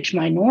disadvantaged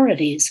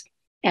minorities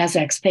as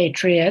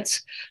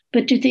expatriates,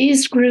 but do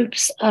these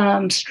groups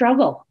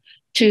struggle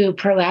to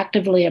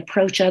proactively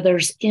approach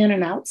others in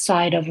and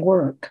outside of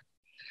work?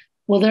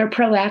 Will their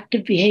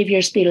proactive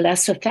behaviors be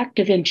less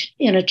effective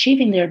in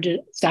achieving their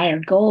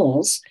desired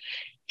goals?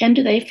 And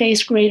do they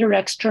face greater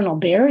external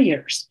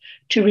barriers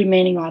to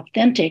remaining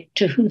authentic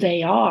to who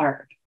they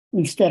are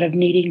instead of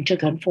needing to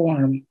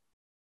conform?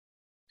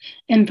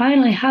 And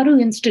finally, how do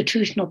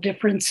institutional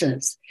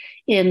differences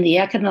in the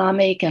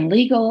economic and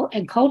legal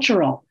and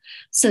cultural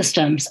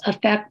systems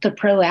affect the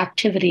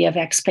proactivity of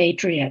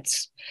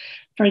expatriates?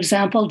 For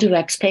example, do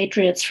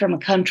expatriates from a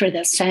country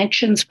that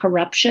sanctions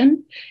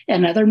corruption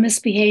and other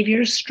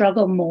misbehaviors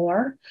struggle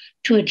more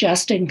to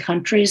adjust in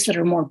countries that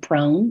are more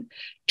prone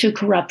to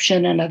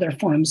corruption and other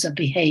forms of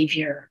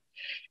behavior?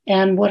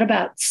 And what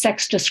about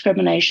sex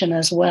discrimination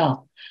as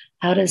well?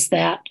 How does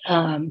that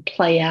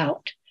play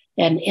out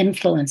and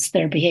influence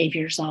their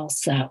behaviors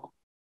also?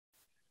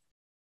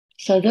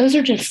 So those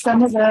are just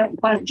some of the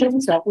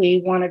questions that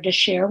we wanted to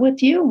share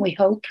with you. And we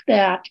hope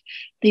that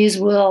these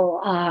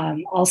will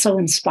also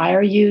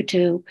inspire you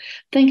to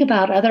think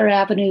about other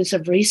avenues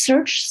of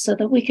research so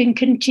that we can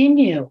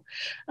continue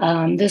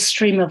this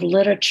stream of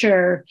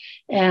literature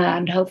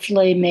and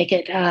hopefully make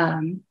it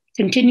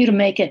continue to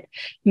make it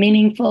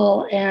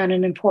meaningful and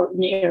an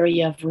important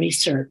area of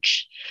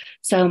research.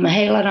 So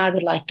Mihaela and I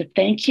would like to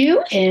thank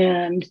you.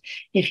 And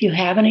if you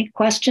have any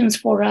questions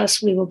for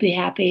us, we will be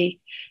happy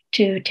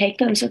to take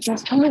those at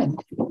this time.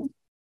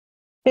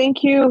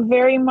 Thank you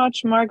very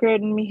much, Margaret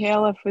and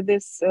Mihaela, for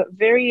this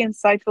very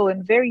insightful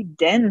and very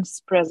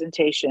dense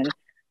presentation.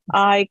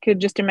 I could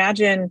just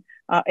imagine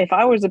if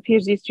I was a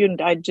PhD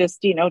student, I'd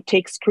just,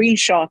 take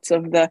screenshots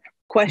of the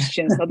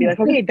questions. I'll be like,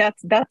 okay,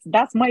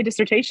 that's my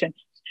dissertation.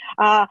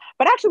 But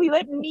actually,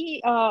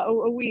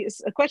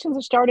 questions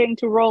are starting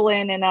to roll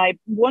in, and I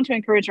want to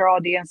encourage our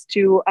audience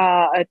to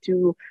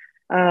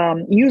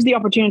use the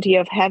opportunity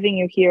of having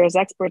you here as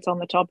experts on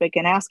the topic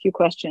and ask you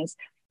questions.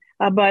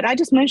 But I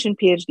just mentioned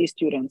PhD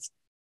students.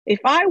 If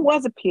I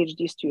was a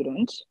PhD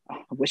student, I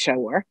wish I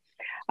were,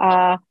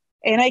 and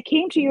I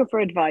came to you for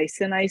advice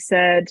and I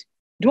said,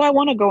 do I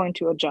want to go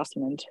into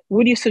adjustment?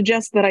 Would you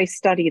suggest that I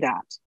study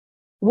that?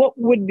 What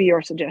would be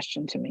your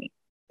suggestion to me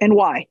and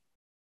why?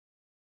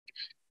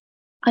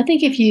 I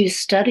think if you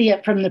study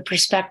it from the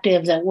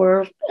perspective that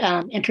we're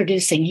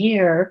introducing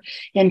here,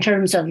 in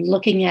terms of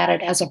looking at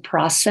it as a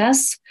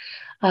process,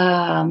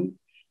 that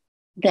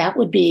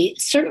would be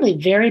certainly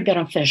very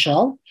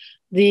beneficial.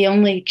 The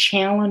only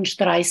challenge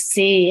that I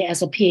see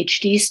as a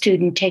PhD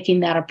student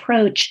taking that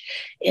approach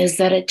is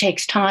that it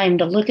takes time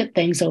to look at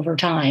things over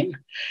time.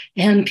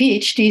 And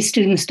PhD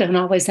students don't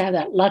always have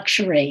that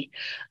luxury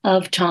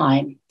of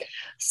time.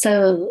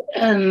 So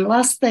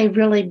unless they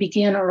really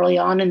begin early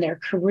on in their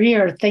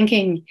career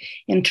thinking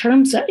in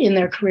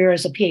their career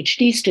as a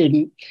PhD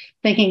student,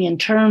 thinking in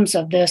terms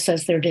of this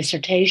as their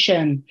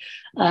dissertation,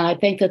 I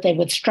think that they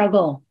would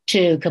struggle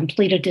to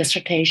complete a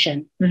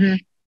dissertation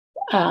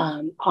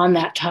on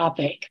that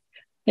topic.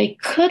 They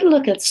could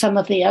look at some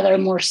of the other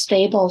more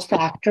stable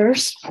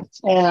factors,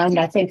 and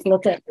I think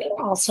look at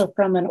also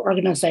from an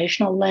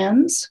organizational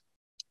lens.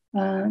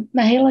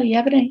 Mihaela, you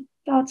have any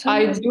thoughts on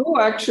I do,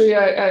 actually.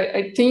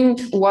 I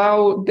think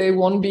while they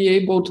won't be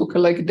able to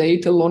collect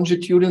data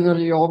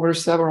longitudinally over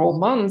several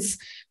months,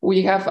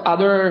 we have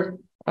other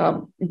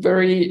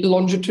very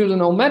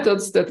longitudinal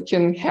methods that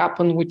can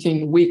happen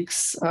within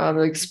weeks.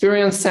 The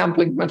experience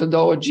sampling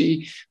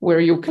methodology, where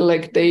you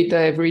collect data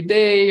every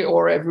day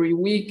or every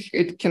week,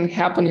 it can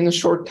happen in a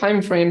short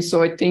time frame.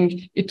 So I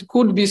think it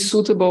could be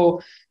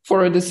suitable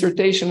for a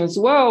dissertation as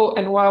well.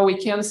 And while we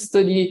can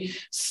study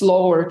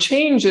slower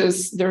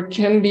changes, there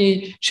can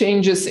be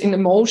changes in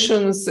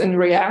emotions and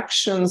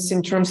reactions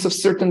in terms of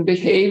certain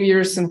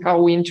behaviors and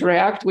how we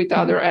interact with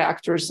other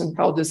actors and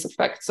how this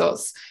affects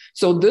us.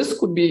 So this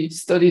could be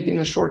studied in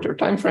a shorter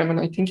time frame, and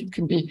I think it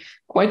could be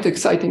quite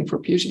exciting for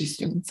PhD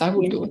students. I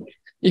would do it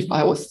if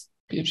I was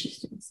PhD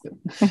students.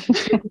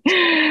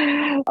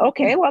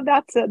 Okay, well,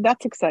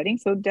 that's exciting.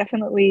 So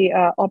definitely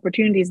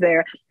opportunities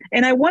there.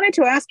 And I wanted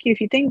to ask you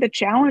if you think the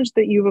challenge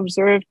that you've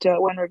observed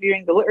when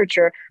reviewing the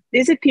literature,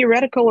 is it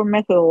theoretical or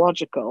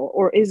methodological,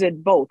 or is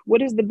it both?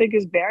 What is the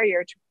biggest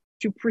barrier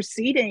to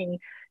proceeding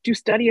to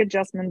study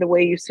adjustment the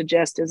way you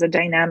suggest as a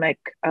dynamic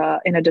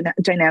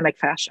dynamic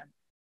fashion?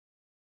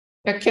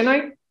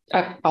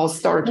 I'll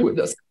start with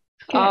this.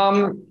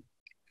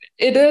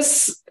 It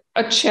is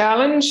a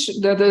challenge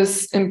that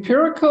is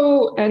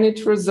empirical, and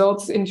it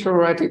results in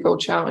theoretical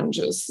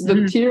challenges.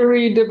 The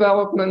theory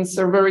developments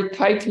are very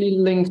tightly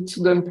linked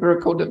to the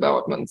empirical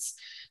developments.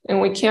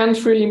 And we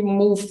can't really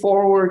move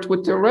forward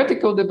with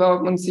theoretical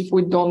developments if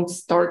we don't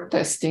start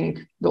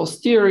testing those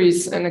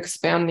theories and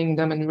expanding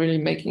them and really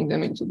making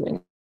them into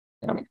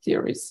dynamic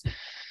theories.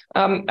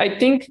 I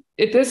think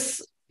it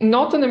is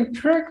not an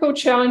empirical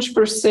challenge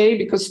per se,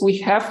 because we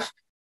have,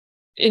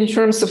 in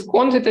terms of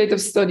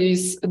quantitative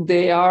studies,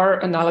 they are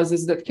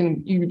analyses that can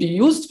be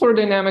used for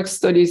dynamic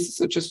studies,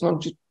 such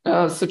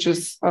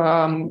as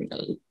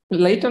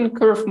latent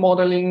curve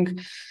modeling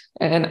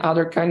and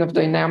other kind of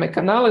dynamic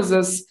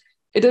analysis.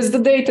 It is the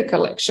data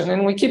collection,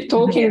 and we keep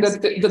talking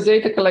that the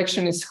data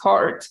collection is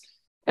hard.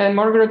 And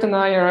Margaret and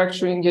I are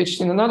actually engaged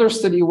in another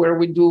study where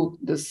we do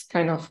this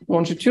kind of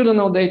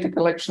longitudinal data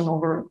collection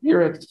over a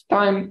period of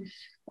time.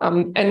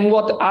 And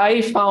what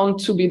I found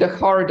to be the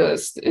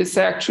hardest is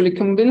actually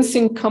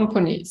convincing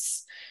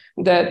companies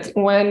that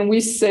when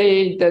we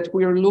say that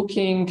we're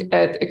looking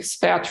at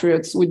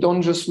expatriates, we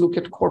don't just look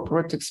at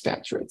corporate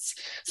expatriates.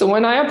 So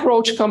when I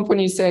approach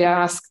companies, I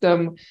ask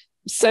them,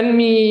 send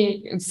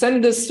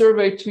this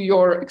survey to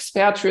your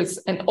expatriates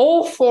and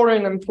all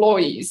foreign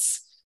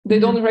employees. They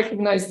don't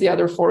recognize the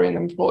other foreign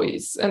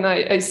employees. And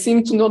I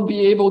seem to not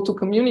be able to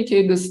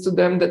communicate this to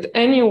them, that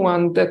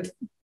anyone that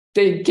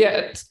they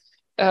get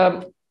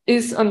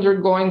is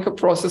undergoing a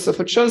process of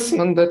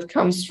adjustment that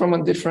comes from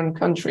a different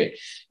country.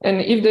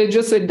 And if they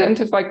just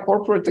identify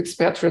corporate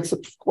expatriates,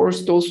 of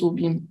course, those will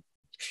be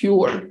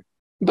fewer.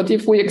 But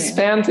if we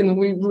expand and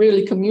we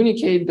really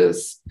communicate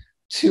this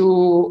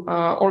to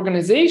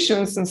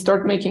organizations and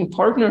start making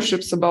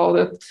partnerships about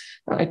it,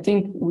 I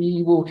think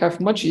we will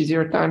have much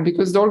easier time,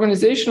 because the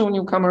organizational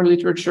newcomer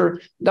literature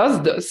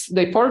does this.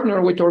 They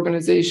partner with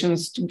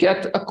organizations to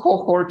get a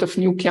cohort of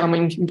new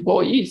coming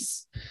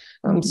employees.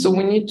 So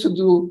we need to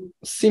do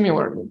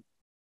similarly.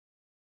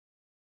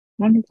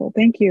 Wonderful.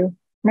 Thank you.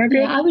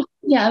 Margaret?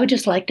 I would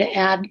just like to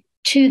add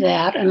to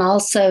that, and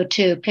also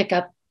to pick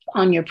up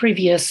on your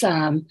previous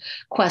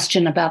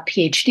question about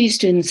PhD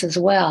students as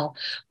well.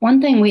 One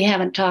thing we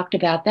haven't talked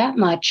about that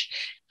much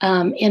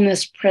in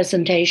this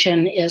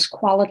presentation is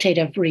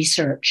qualitative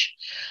research.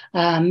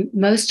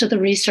 Most of the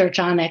research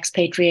on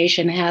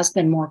expatriation has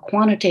been more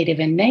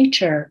quantitative in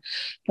nature,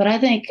 but I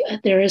think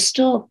there is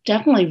still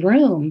definitely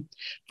room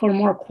for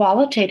more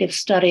qualitative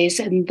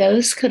studies, and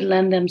those could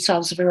lend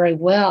themselves very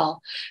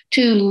well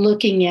to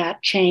looking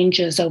at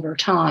changes over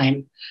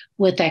time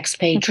with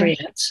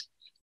expatriates. Okay.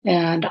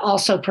 And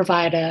also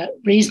provide a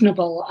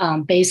reasonable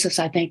basis,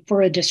 I think,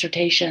 for a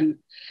dissertation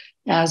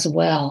as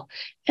well.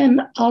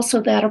 And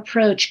also that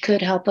approach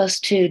could help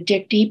us to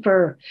dig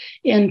deeper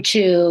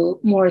into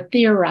more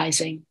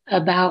theorizing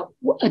about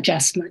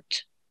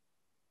adjustment.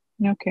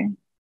 Okay.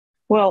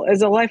 Well,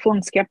 as a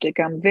lifelong skeptic,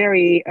 I'm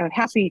very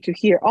happy to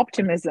hear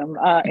optimism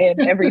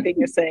in everything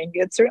you're saying.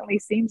 It certainly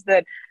seems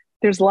that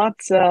there's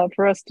lots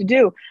for us to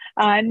do.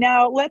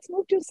 Now, let's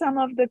move to some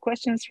of the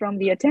questions from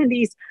the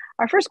attendees.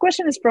 Our first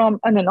question is from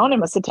an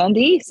anonymous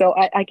attendee, so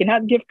I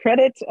cannot give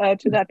credit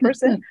to that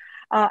person.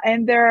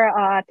 And they're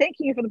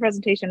thanking you for the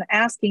presentation,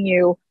 asking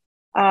you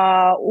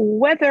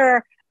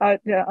whether,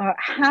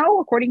 how,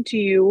 according to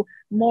you,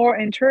 more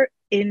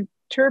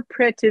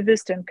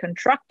interpretivist and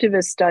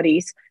constructivist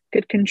studies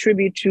could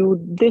contribute to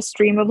this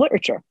stream of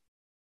literature.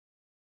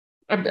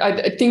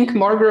 I think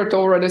Margaret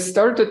already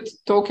started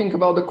talking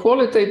about the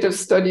qualitative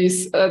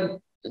studies.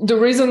 The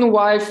reason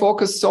why I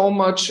focus so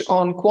much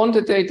on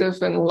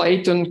quantitative and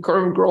latent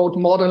curve growth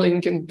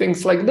modeling and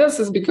things like this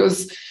is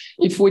because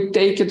if we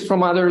take it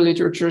from other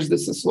literatures,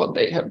 this is what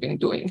they have been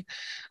doing.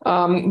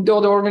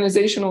 Though the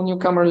organizational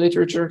newcomer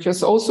literature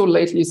has also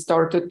lately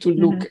started to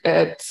look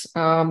at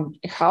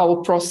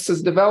how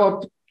processes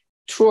develop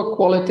through a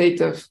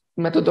qualitative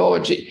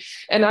methodology.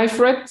 And I've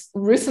read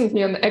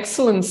recently an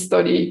excellent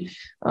study.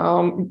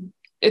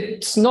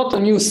 It's not a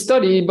new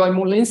study by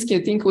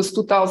Mulinsky, I think it was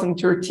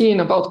 2013,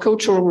 about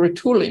cultural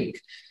retooling.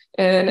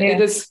 And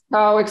it is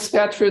how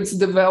expatriates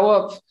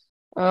develop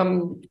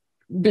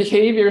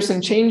behaviors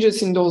and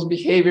changes in those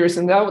behaviors.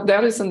 And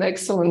that is an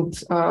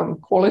excellent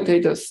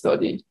qualitative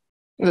study.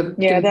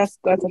 That's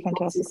a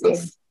fantastic study.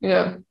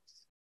 Yeah.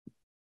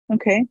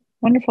 Okay,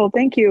 wonderful.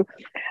 Thank you.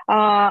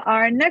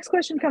 Our next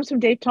question comes from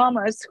Dave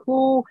Thomas,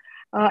 who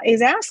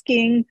is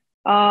asking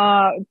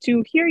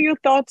to hear your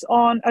thoughts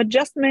on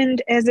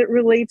adjustment as it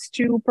relates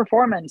to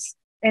performance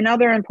and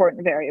other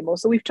important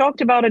variables. So we've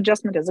talked about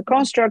adjustment as a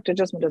construct,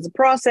 adjustment as a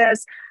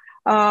process.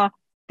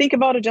 Think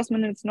about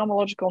adjustment in its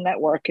nomological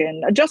network,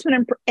 and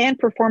adjustment and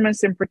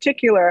performance in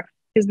particular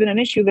has been an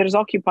issue that has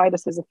occupied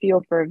us as a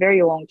field for a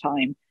very long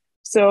time.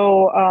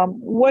 So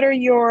what are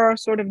your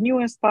sort of new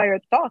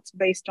inspired thoughts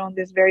based on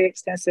this very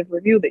extensive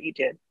review that you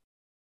did?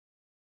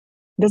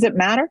 Does it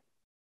matter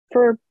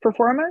for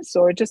performance,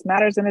 or it just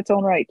matters in its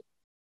own right?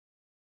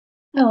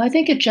 Oh, I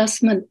think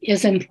adjustment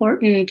is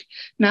important,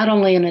 not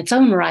only in its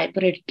own right,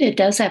 but it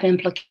does have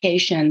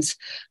implications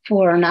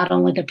for not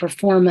only the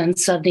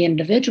performance of the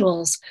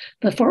individuals,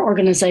 but for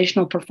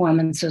organizational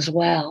performance as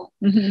well.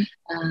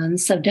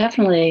 So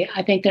definitely,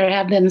 I think there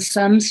have been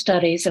some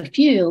studies, a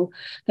few,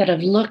 that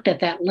have looked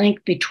at that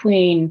link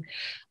between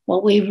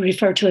what we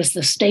refer to as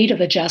the state of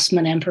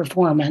adjustment and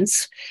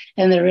performance,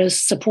 and there is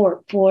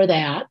support for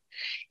that.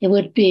 It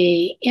would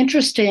be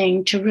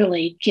interesting to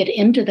really get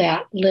into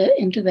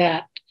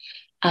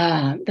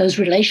those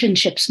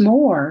relationships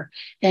more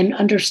and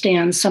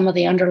understand some of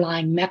the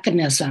underlying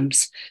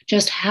mechanisms.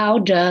 Just how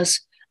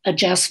does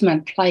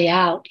adjustment play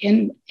out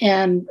and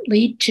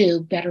lead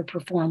to better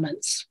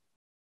performance?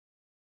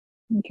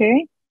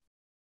 Okay.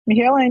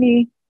 Michaela,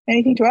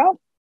 anything to add?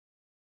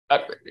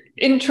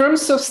 In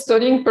terms of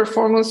studying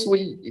performance,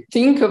 we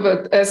think of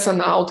it as an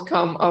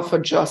outcome of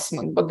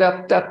adjustment, but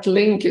that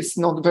link is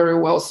not very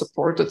well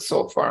supported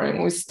so far.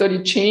 And we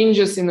study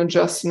changes in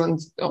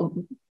adjustment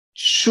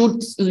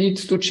should lead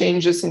to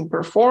changes in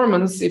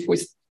performance if we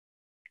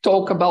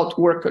talk about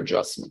work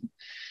adjustment.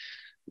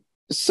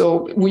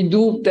 So we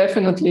do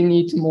definitely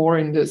need more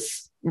in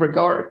this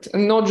regard,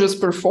 and not just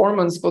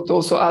performance, but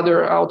also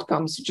other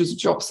outcomes such as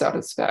job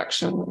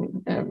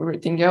satisfaction and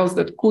everything else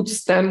that could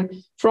stem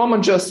from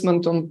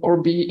adjustment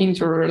or be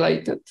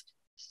interrelated.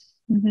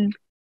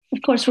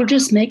 Of course, we're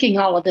just making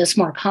all of this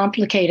more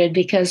complicated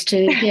because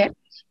to get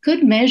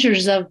good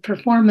measures of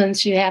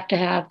performance, you have to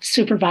have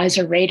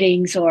supervisor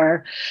ratings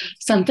or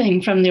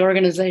something from the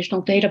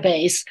organizational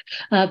database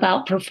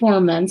about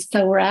performance.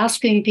 So we're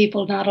asking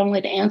people not only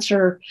to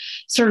answer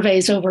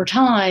surveys over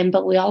time,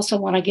 but we also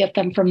want to get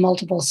them from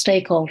multiple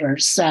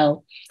stakeholders.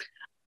 So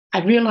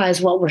I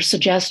realize what we're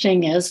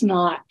suggesting is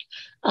not,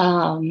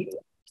 it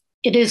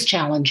is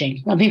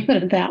challenging. Let me put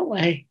it that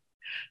way.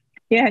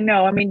 Yeah,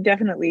 no, I mean,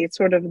 definitely. It's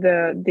sort of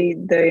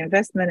the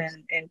investment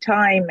in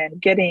time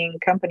and getting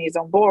companies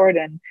on board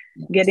and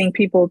getting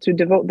people to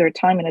devote their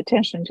time and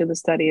attention to the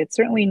study. It's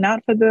certainly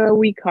not for the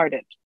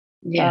weak-hearted,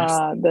 Yes.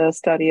 the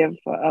study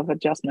of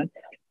adjustment.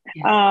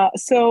 Yeah.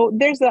 So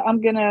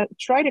I'm going to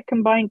try to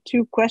combine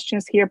two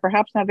questions here,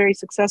 perhaps not very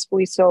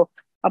successfully. So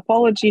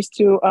apologies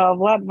to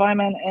Vlad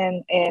Vyman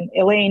and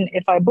Elaine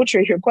if I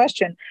butcher your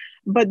question,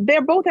 but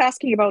they're both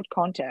asking about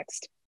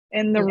context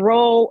and the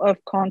role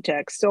of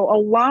context. So a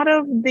lot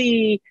of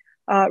the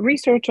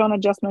research on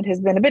adjustment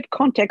has been a bit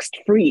context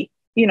free.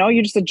 You know,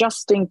 you're just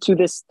adjusting to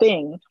this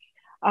thing.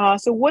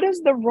 So what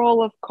is the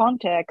role of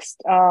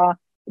context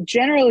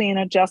generally in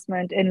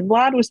adjustment? And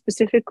Vlad was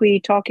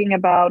specifically talking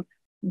about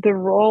the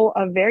role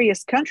of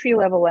various country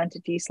level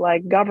entities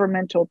like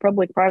governmental,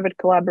 public-private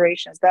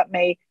collaborations that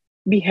may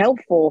be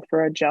helpful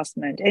for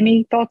adjustment.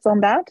 Any thoughts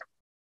on that?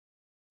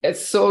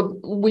 So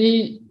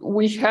we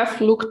have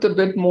looked a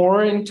bit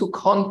more into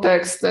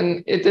context,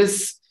 and it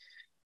is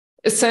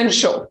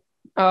essential.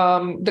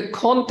 The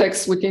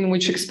context within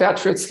which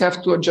expatriates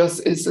have to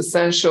adjust is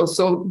essential.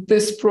 So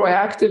these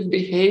proactive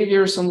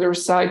behaviors on their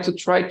side to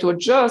try to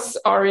adjust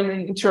are in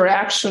an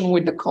interaction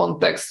with the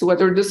context,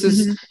 whether this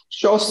is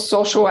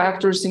social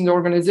actors in the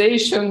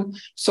organization,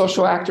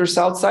 social actors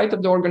outside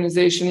of the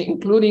organization,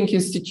 including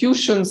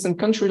institutions and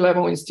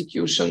country-level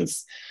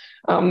institutions.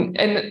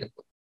 And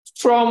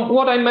from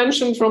what I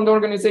mentioned from the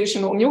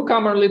organizational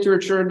newcomer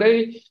literature,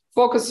 they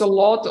focus a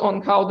lot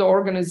on how the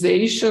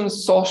organization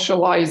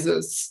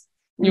socializes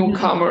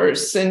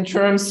newcomers in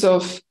terms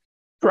of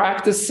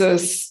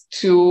practices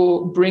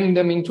to bring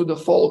them into the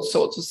fold,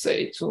 so to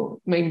say, to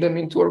make them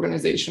into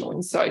organizational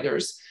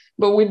insiders.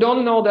 But we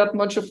don't know that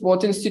much of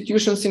what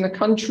institutions in a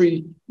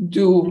country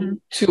do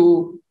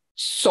to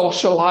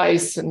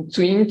socialize and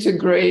to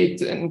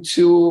integrate and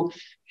to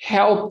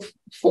help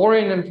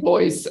foreign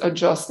employees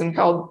adjust and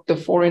how the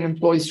foreign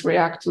employees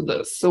react to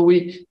this. So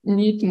we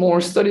need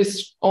more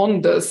studies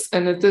on this,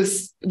 and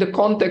the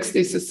context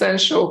is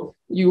essential.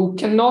 You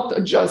cannot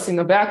adjust in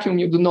a vacuum.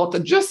 You do not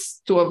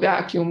adjust to a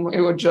vacuum.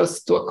 You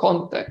adjust to a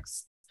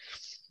context.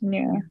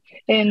 Yeah,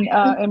 and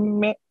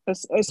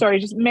sorry,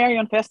 just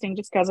Marion Festing,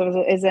 just because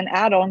as an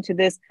add-on to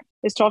this,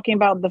 is talking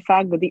about the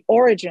fact that the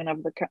origin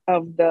of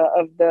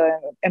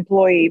the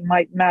employee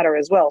might matter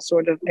as well,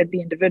 sort of at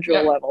the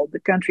individual level. The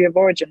country of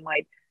origin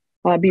might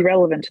be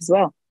relevant as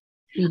well.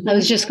 I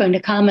was just going to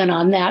comment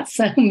on that.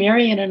 So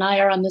Marion and I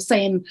are on the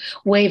same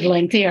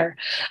wavelength here.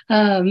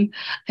 I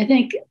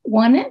think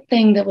one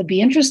thing that would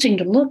be interesting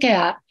to look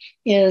at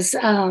is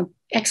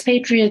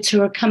expatriates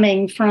who are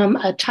coming from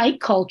a tight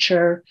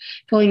culture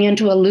going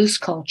into a loose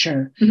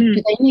culture. Do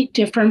they need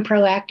different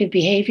proactive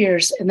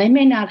behaviors? And they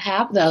may not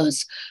have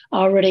those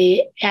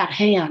already at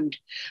hand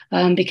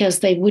because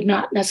they would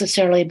not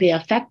necessarily be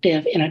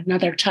effective in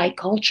another tight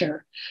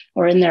culture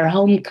or in their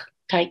home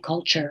tight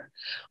culture.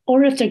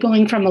 Or if they're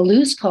going from a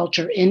loose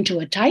culture into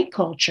a tight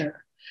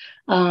culture,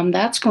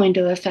 that's going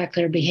to affect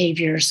their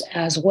behaviors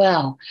as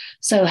well.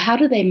 So how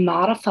do they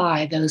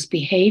modify those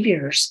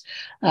behaviors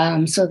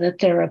so that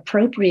they're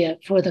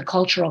appropriate for the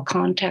cultural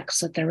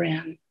context that they're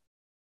in?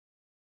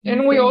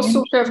 And we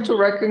also have to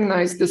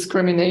recognize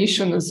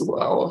discrimination as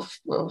well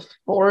of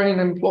foreign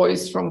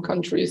employees from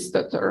countries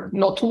that are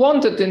not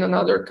wanted in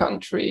another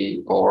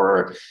country,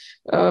 or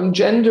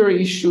gender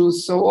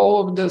issues. So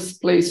all of this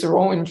plays a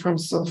role in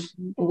terms of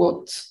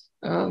what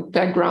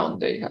background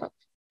they have.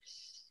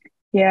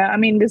 Yeah, I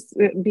mean, this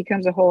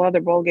becomes a whole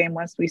other ballgame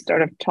once we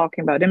start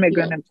talking about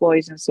immigrant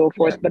employees and so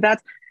forth. But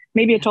that's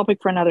maybe a topic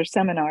for another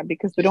seminar,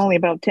 because with only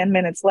about 10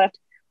 minutes left,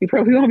 we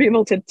probably won't be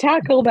able to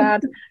tackle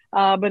that.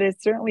 But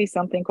it's certainly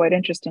something quite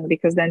interesting,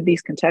 because then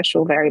these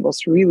contextual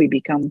variables really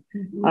become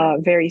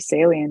very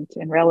salient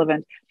and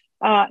relevant.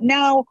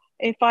 Now,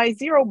 if I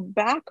zero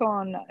back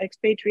on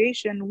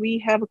expatriation, we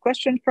have a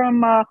question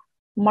from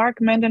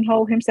Mark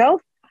Mendenhall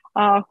himself,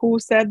 who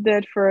said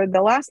that for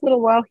the last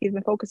little while, he's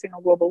been focusing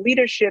on global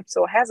leadership,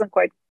 so hasn't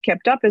quite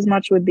kept up as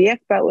much with the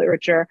expat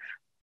literature.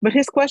 But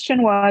his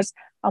question was,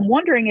 I'm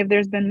wondering if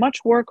there's been much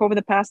work over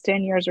the past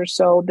 10 years or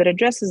so that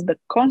addresses the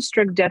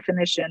construct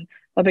definition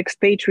of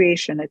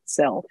expatriation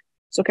itself.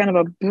 So kind of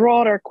a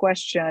broader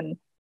question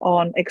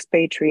on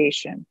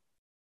expatriation.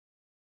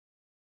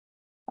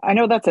 I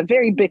know that's a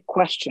very big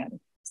question.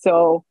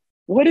 So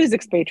what is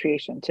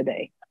expatriation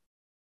today?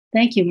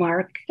 Thank you,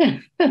 Mark.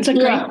 That's a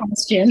great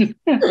question.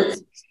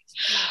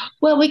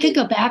 Well, we could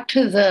go back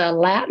to the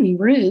Latin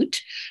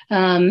root,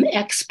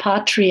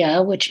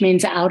 expatria, which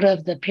means out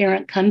of the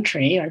parent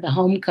country or the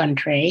home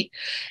country,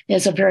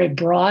 is a very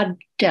broad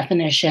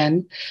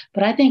definition.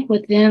 But I think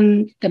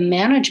within the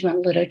management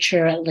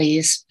literature, at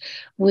least,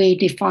 we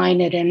define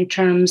it in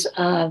terms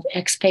of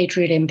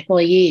expatriate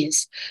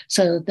employees.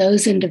 So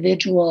those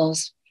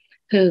individuals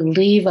who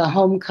leave a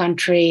home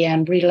country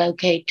and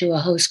relocate to a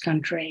host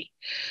country.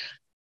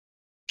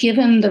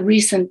 given the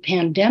recent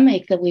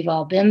pandemic that we've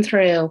all been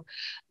through,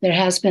 there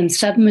has been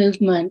some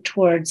movement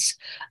towards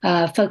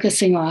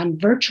focusing on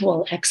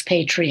virtual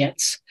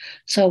expatriates.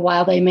 So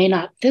while they may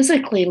not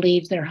physically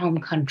leave their home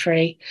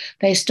country,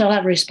 they still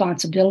have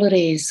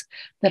responsibilities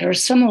that are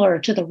similar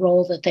to the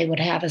role that they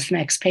would have as an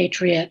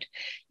expatriate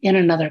in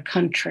another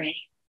country.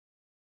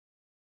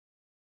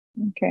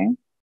 Okay.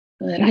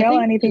 But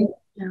Anything?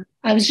 Yeah.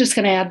 I was just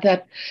going to add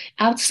that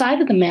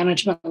outside of the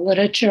management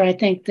literature, I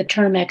think the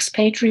term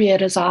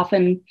expatriate is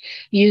often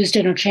used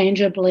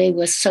interchangeably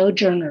with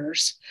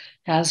sojourners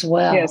as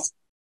well. Yes.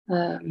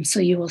 So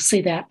you will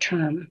see that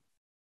term.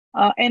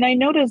 And I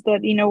noticed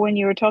that, when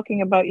you were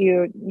talking about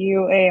your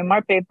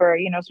AMR paper,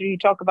 so you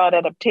talk about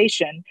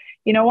adaptation,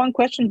 one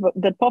question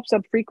that pops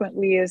up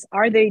frequently is,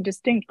 are they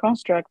distinct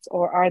constructs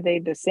or are they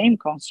the same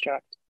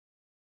construct?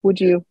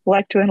 Would you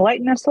like to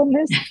enlighten us on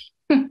this?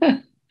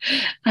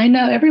 I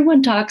know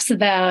everyone talks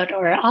about,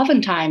 or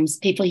oftentimes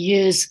people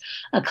use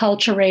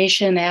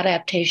acculturation,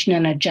 adaptation,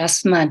 and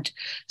adjustment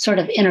sort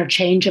of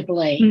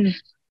interchangeably.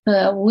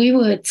 But we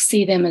would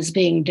see them as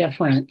being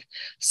different.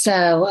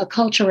 So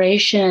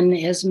acculturation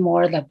is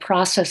more the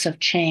process of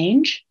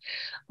change,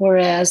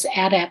 whereas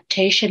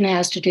adaptation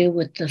has to do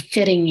with the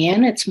fitting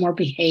in. It's more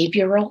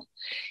behavioral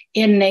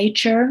in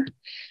nature.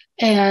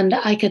 And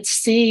I could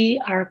see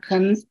our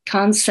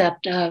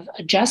concept of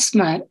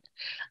adjustment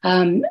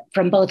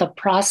from both a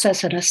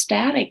process and a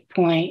static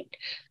point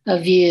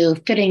of view,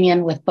 fitting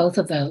in with both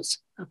of those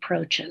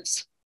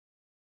approaches.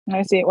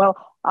 I see. Well,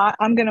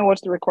 I'm going to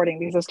watch the recording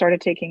because I started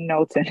taking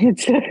notes, and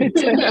it's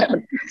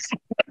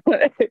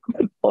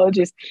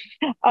apologies.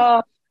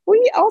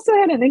 We also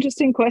had an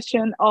interesting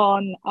question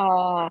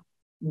on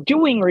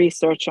doing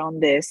research on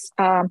this.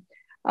 Pretty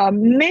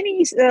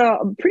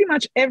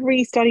much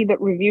every study that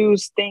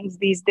reviews things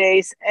these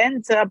days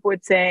ends up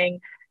with saying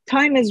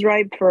time is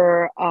ripe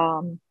for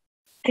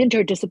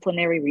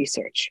interdisciplinary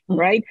research,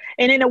 right?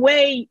 And in a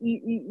way,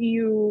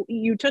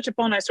 you touch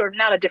upon a sort of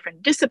not a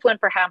different discipline,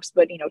 perhaps,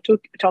 but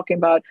talking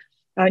about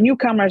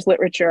newcomers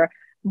literature.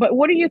 But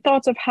what are your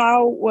thoughts of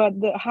how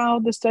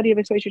the study of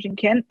expatriation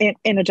can,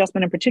 and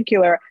adjustment in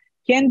particular,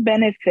 can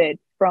benefit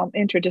from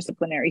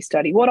interdisciplinary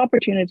study? What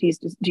opportunities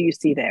do you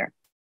see there?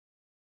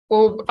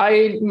 Well,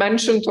 I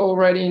mentioned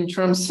already in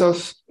terms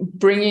of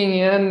bringing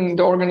in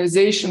the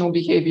organizational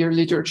behavior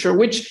literature,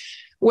 which,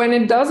 when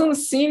it doesn't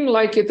seem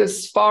like it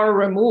is far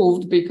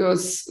removed,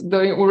 because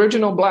the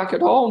original Black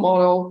et al.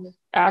 Model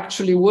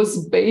actually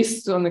was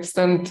based to an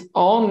extent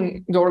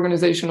on the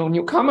organizational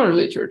newcomer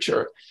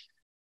literature,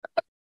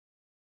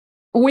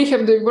 we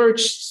have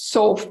diverged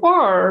so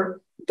far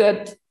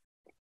that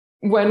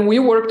when we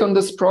worked on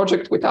this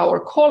project with our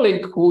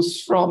colleague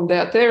who's from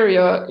that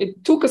area,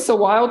 it took us a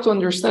while to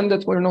understand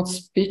that we're not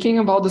speaking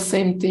about the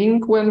same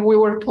thing when we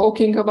were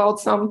talking about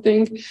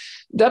something.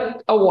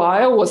 That a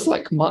while was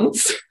like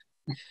months.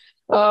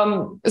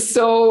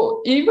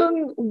 So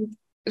even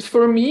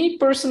for me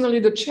personally,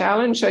 the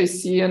challenge I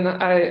see, and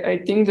I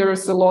think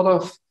there's a lot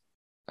of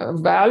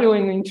value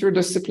in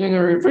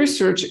interdisciplinary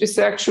research, is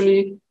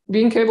actually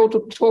being able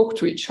to talk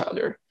to each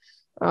other,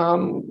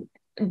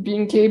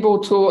 being able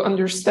to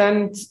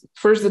understand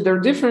first that there are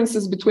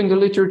differences between the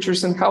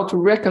literatures and how to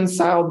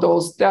reconcile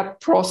those.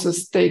 That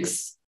process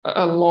takes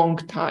a long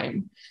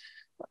time.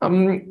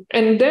 And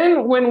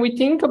then when we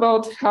think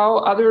about how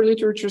other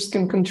literatures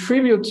can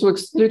contribute to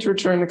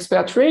literature and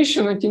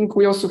expatriation, I think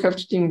we also have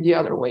to think the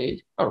other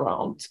way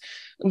around.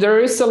 There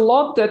is a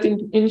lot that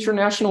in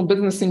international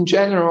business in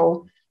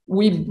general,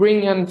 we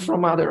bring in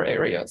from other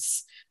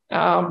areas.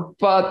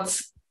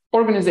 But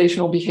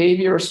organizational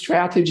behavior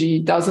strategy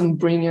doesn't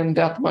bring in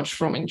that much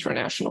from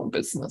international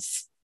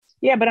business.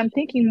 Yeah, but I'm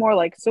thinking more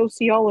like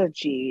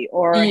sociology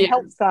or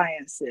health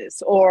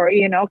sciences, or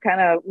kind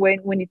of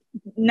when you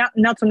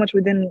not so much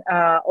within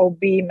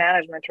OB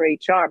management or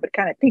HR, but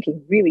kind of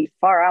thinking really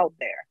far out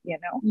there,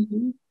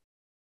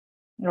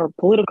 or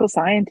political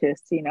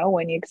scientists.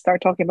 When you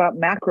start talking about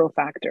macro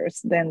factors,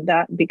 then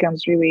that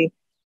becomes really,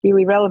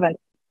 really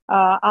relevant.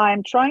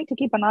 I'm trying to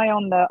keep an eye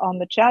on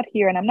the chat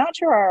here, and I'm not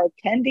sure our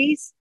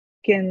attendees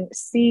can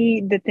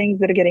see the things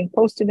that are getting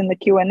posted in the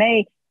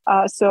Q&A.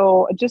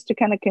 So just to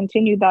kind of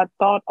continue that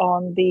thought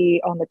on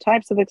the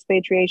types of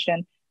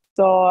expatriation.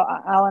 So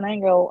Alan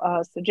Engel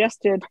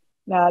suggested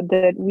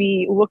that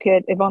we look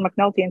at Yvonne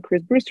McNulty and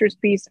Chris Brewster's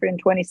piece in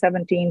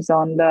 2017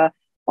 on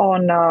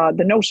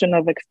the notion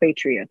of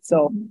expatriate.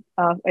 So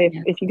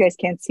if you guys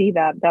can't see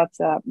that, that's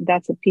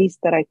a piece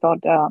that I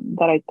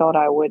thought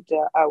I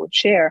would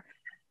share.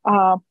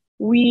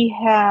 We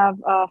have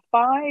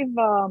five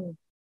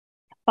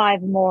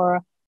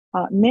more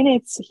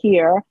minutes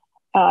here.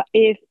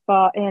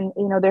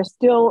 There's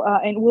still,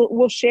 and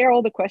we'll share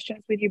all the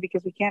questions with you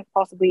because we can't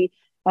possibly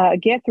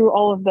get through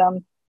all of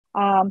them.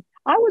 I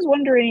was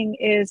wondering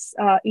if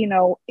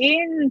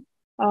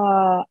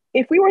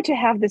we were to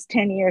have this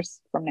 10 years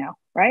from now,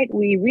 right?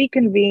 We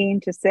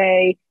reconvene to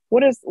say,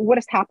 what has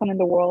happened in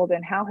the world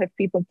and how have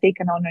people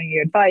taken on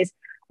your advice?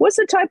 What's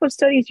the type of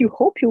studies you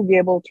hope you'll be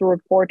able to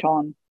report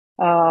on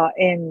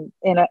in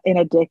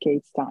a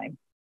decade's time?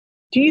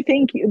 do you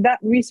think that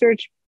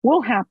research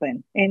will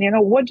happen? And,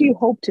 what do you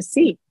hope to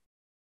see?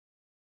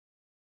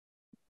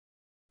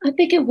 I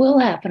think it will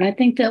happen. I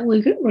think that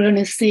we're going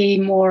to see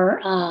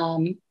more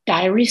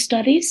diary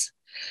studies.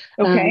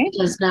 Okay.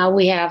 Because now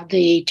we have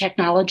the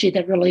technology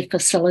that really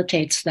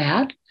facilitates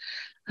that.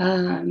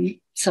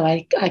 So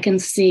I can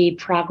see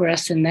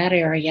progress in that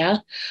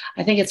area.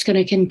 I think it's going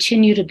to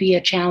continue to be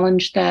a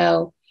challenge,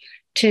 though,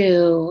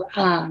 to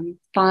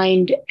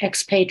find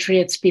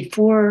expatriates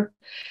before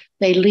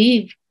they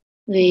leave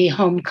the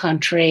home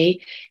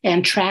country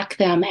and track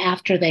them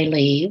after they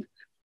leave.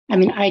 I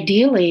mean,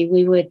 ideally,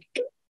 we would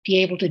be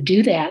able to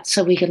do that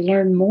so we can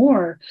learn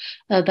more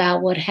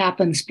about what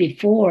happens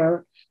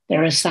before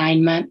their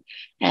assignment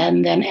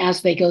and then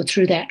as they go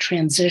through that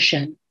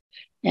transition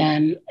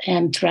and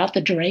throughout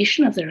the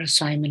duration of their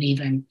assignment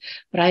even.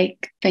 But I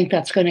think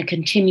that's going to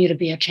continue to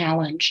be a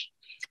challenge.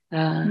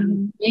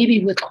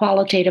 Maybe with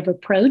qualitative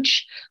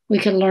approach, we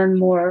can learn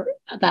more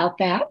about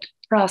that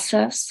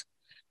process.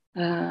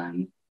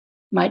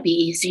 Might be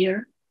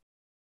easier.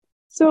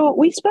 So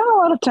we spent a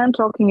lot of time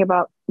talking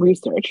about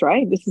research,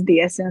 right? This is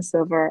the essence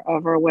of our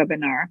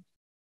webinar.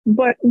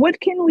 But what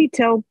can we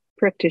tell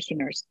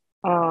practitioners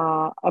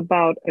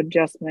about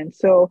adjustment?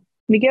 So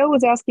Miguel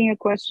was asking a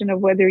question of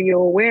whether you're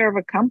aware of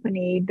a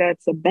company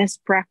that's a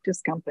best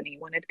practice company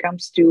when it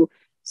comes to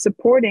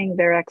supporting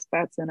their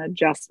expats in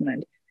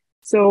adjustment.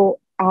 So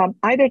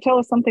either tell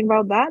us something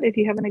about that if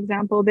you have an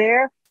example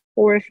there,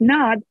 or if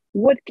not,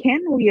 what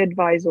can we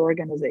advise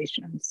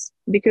organizations?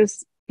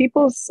 Because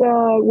people's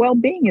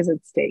well-being is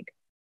at stake.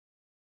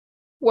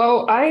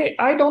 Well,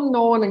 I don't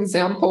know an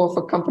example of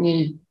a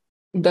company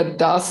that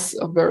does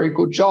a very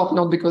good job,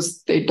 not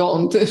because they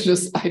don't, it's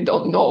just I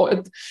don't know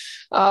it.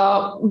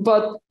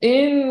 But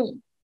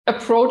in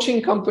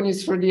approaching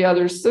companies for the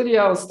other study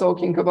I was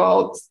talking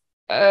about,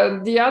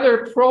 the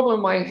other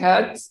problem I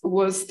had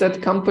was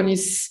that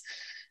companies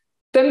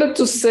tended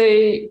to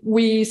say,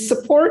 we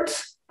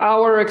support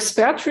our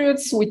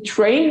expatriates, we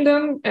train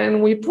them,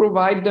 and we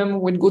provide them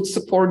with good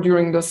support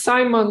during the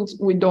assignment.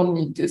 We don't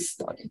need this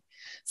study.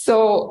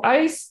 So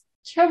I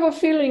have a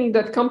feeling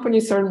that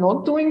companies are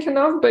not doing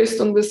enough based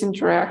on this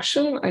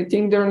interaction. I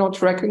think they're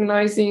not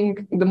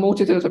recognizing the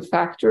multitude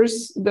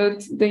factors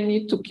that they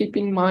need to keep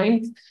in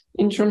mind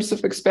in terms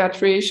of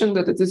expatriation,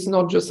 that it is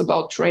not just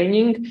about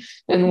training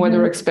and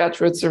whether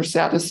expatriates are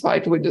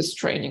satisfied with this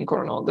training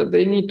or not, that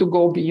they need to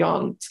go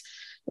beyond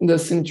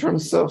this in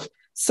terms of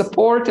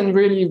support and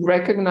really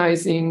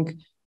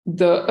recognizing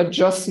the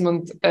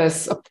adjustment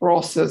as a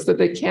process, that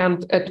they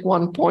can't at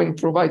one point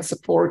provide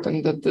support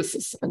and that this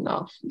is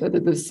enough, that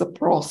it is a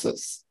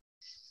process.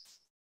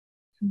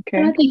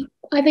 Okay.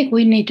 I think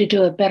we need to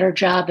do a better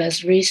job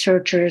as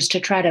researchers to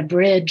try to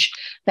bridge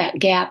that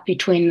gap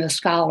between the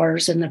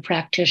scholars and the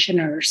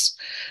practitioners.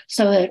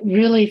 So it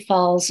really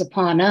falls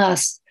upon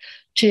us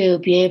to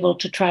be able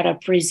to try to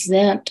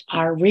present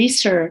our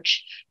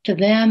research to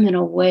them in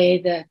a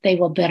way that they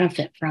will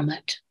benefit from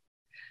it.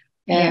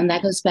 And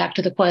that goes back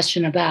to the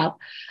question about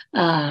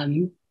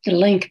the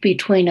link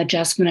between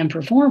adjustment and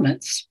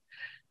performance.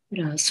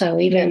 So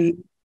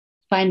even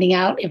finding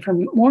out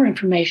more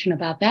information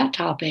about that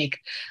topic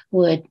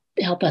would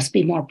help us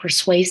be more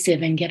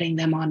persuasive in getting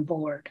them on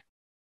board.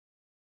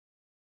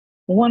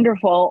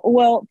 Wonderful.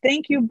 Well,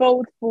 thank you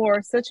both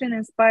for such an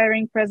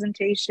inspiring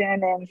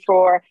presentation and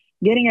for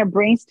getting our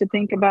brains to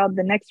think about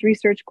the next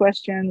research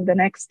question, the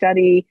next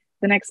study,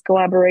 the next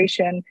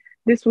collaboration.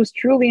 This was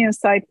truly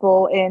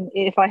insightful. And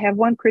if I have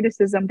one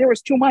criticism, there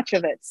was too much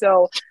of it.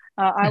 So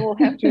I will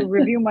have to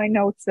review my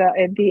notes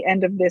at the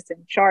end of this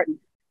and chart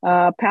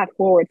path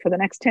forward for the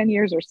next 10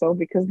 years or so,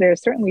 because there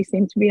certainly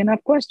seem to be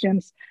enough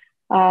questions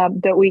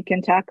that we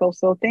can tackle.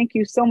 So thank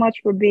you so much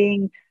for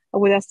being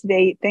with us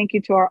today. Thank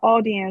you to our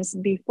audience.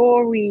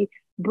 Before we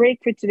break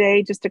for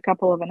today, just a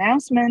couple of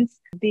announcements.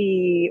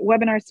 The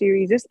webinar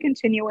series is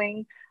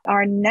continuing.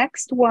 Our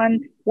next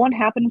one won't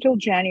happen until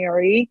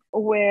January,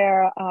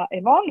 where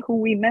Yvonne, who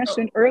we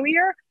mentioned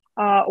earlier,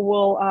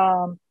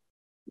 will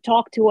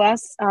talk to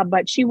us,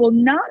 but she will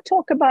not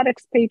talk about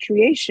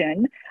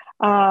expatriation.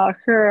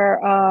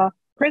 Her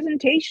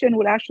presentation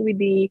would actually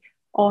be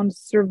on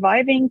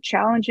surviving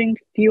challenging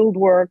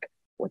fieldwork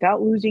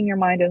without losing your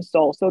mind and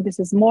soul. So this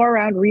is more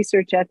around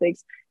research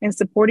ethics and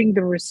supporting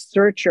the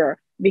researcher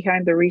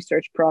behind the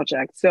research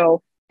project.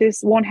 So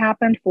this won't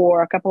happen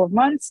for a couple of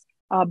months,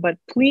 but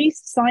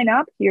please sign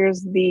up.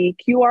 Here's the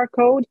QR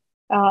code.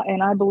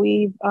 And I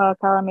believe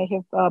Kara may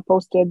have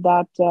posted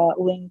that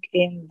link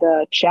in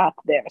the chat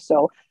there.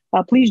 So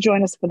please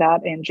join us for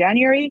that in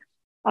January.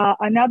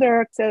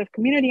 Another set of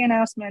community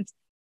announcements.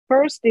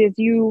 First is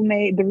the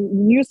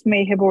news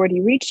may have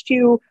already reached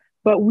you,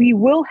 but we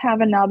will have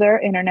another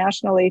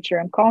international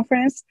IHRM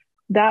conference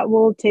that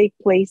will take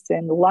place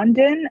in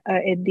London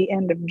at the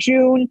end of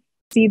June.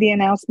 See the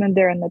announcement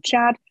there in the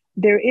chat.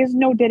 There is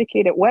no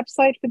dedicated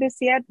website for this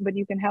yet, but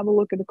you can have a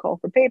look at the call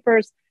for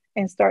papers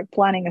and start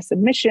planning a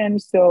submission.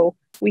 So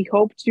we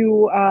hope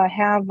to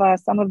have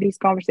some of these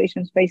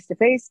conversations face to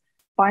face.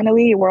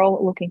 Finally, we're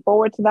all looking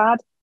forward to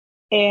that.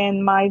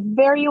 And my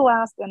very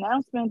last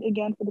announcement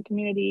again for the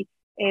community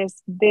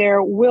is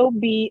there will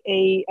be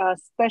a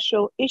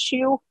special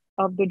issue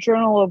of the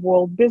Journal of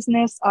World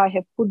Business. I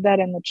have put that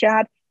in the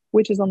chat,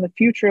 which is on the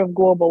future of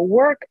global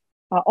work.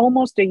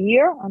 Almost a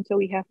year until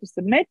we have to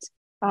submit.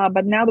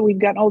 But now that we've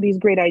got all these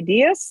great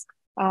ideas,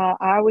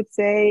 I would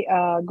say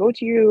go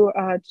to you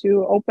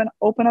to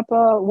open up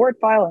a Word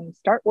file and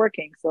start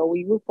working. So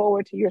we look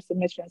forward to your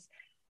submissions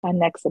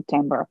next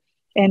September.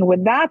 And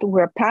with that,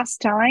 we're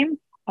past time.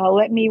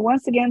 Let me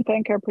once again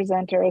thank our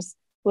presenters.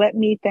 Let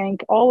me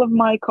thank all of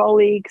my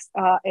colleagues,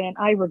 and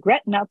I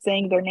regret not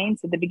saying their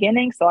names at the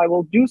beginning, so I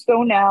will do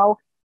so now.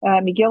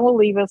 Miguel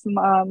Olivas,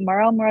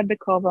 Marel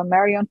Muradbekova,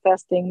 Marion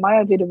Festing,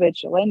 Maya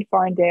Vidovic, Elaine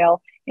Farndale,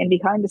 and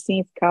behind the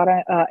scenes,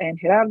 Cara and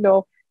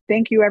Gerardo.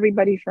 Thank you,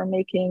 everybody, for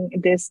making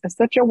this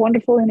such a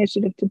wonderful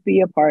initiative to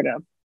be a part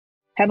of.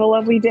 Have a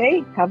lovely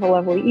day, have a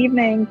lovely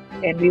evening,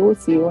 and we will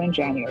see you in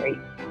January.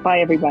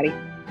 Bye, everybody.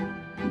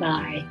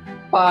 Bye.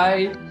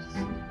 Bye.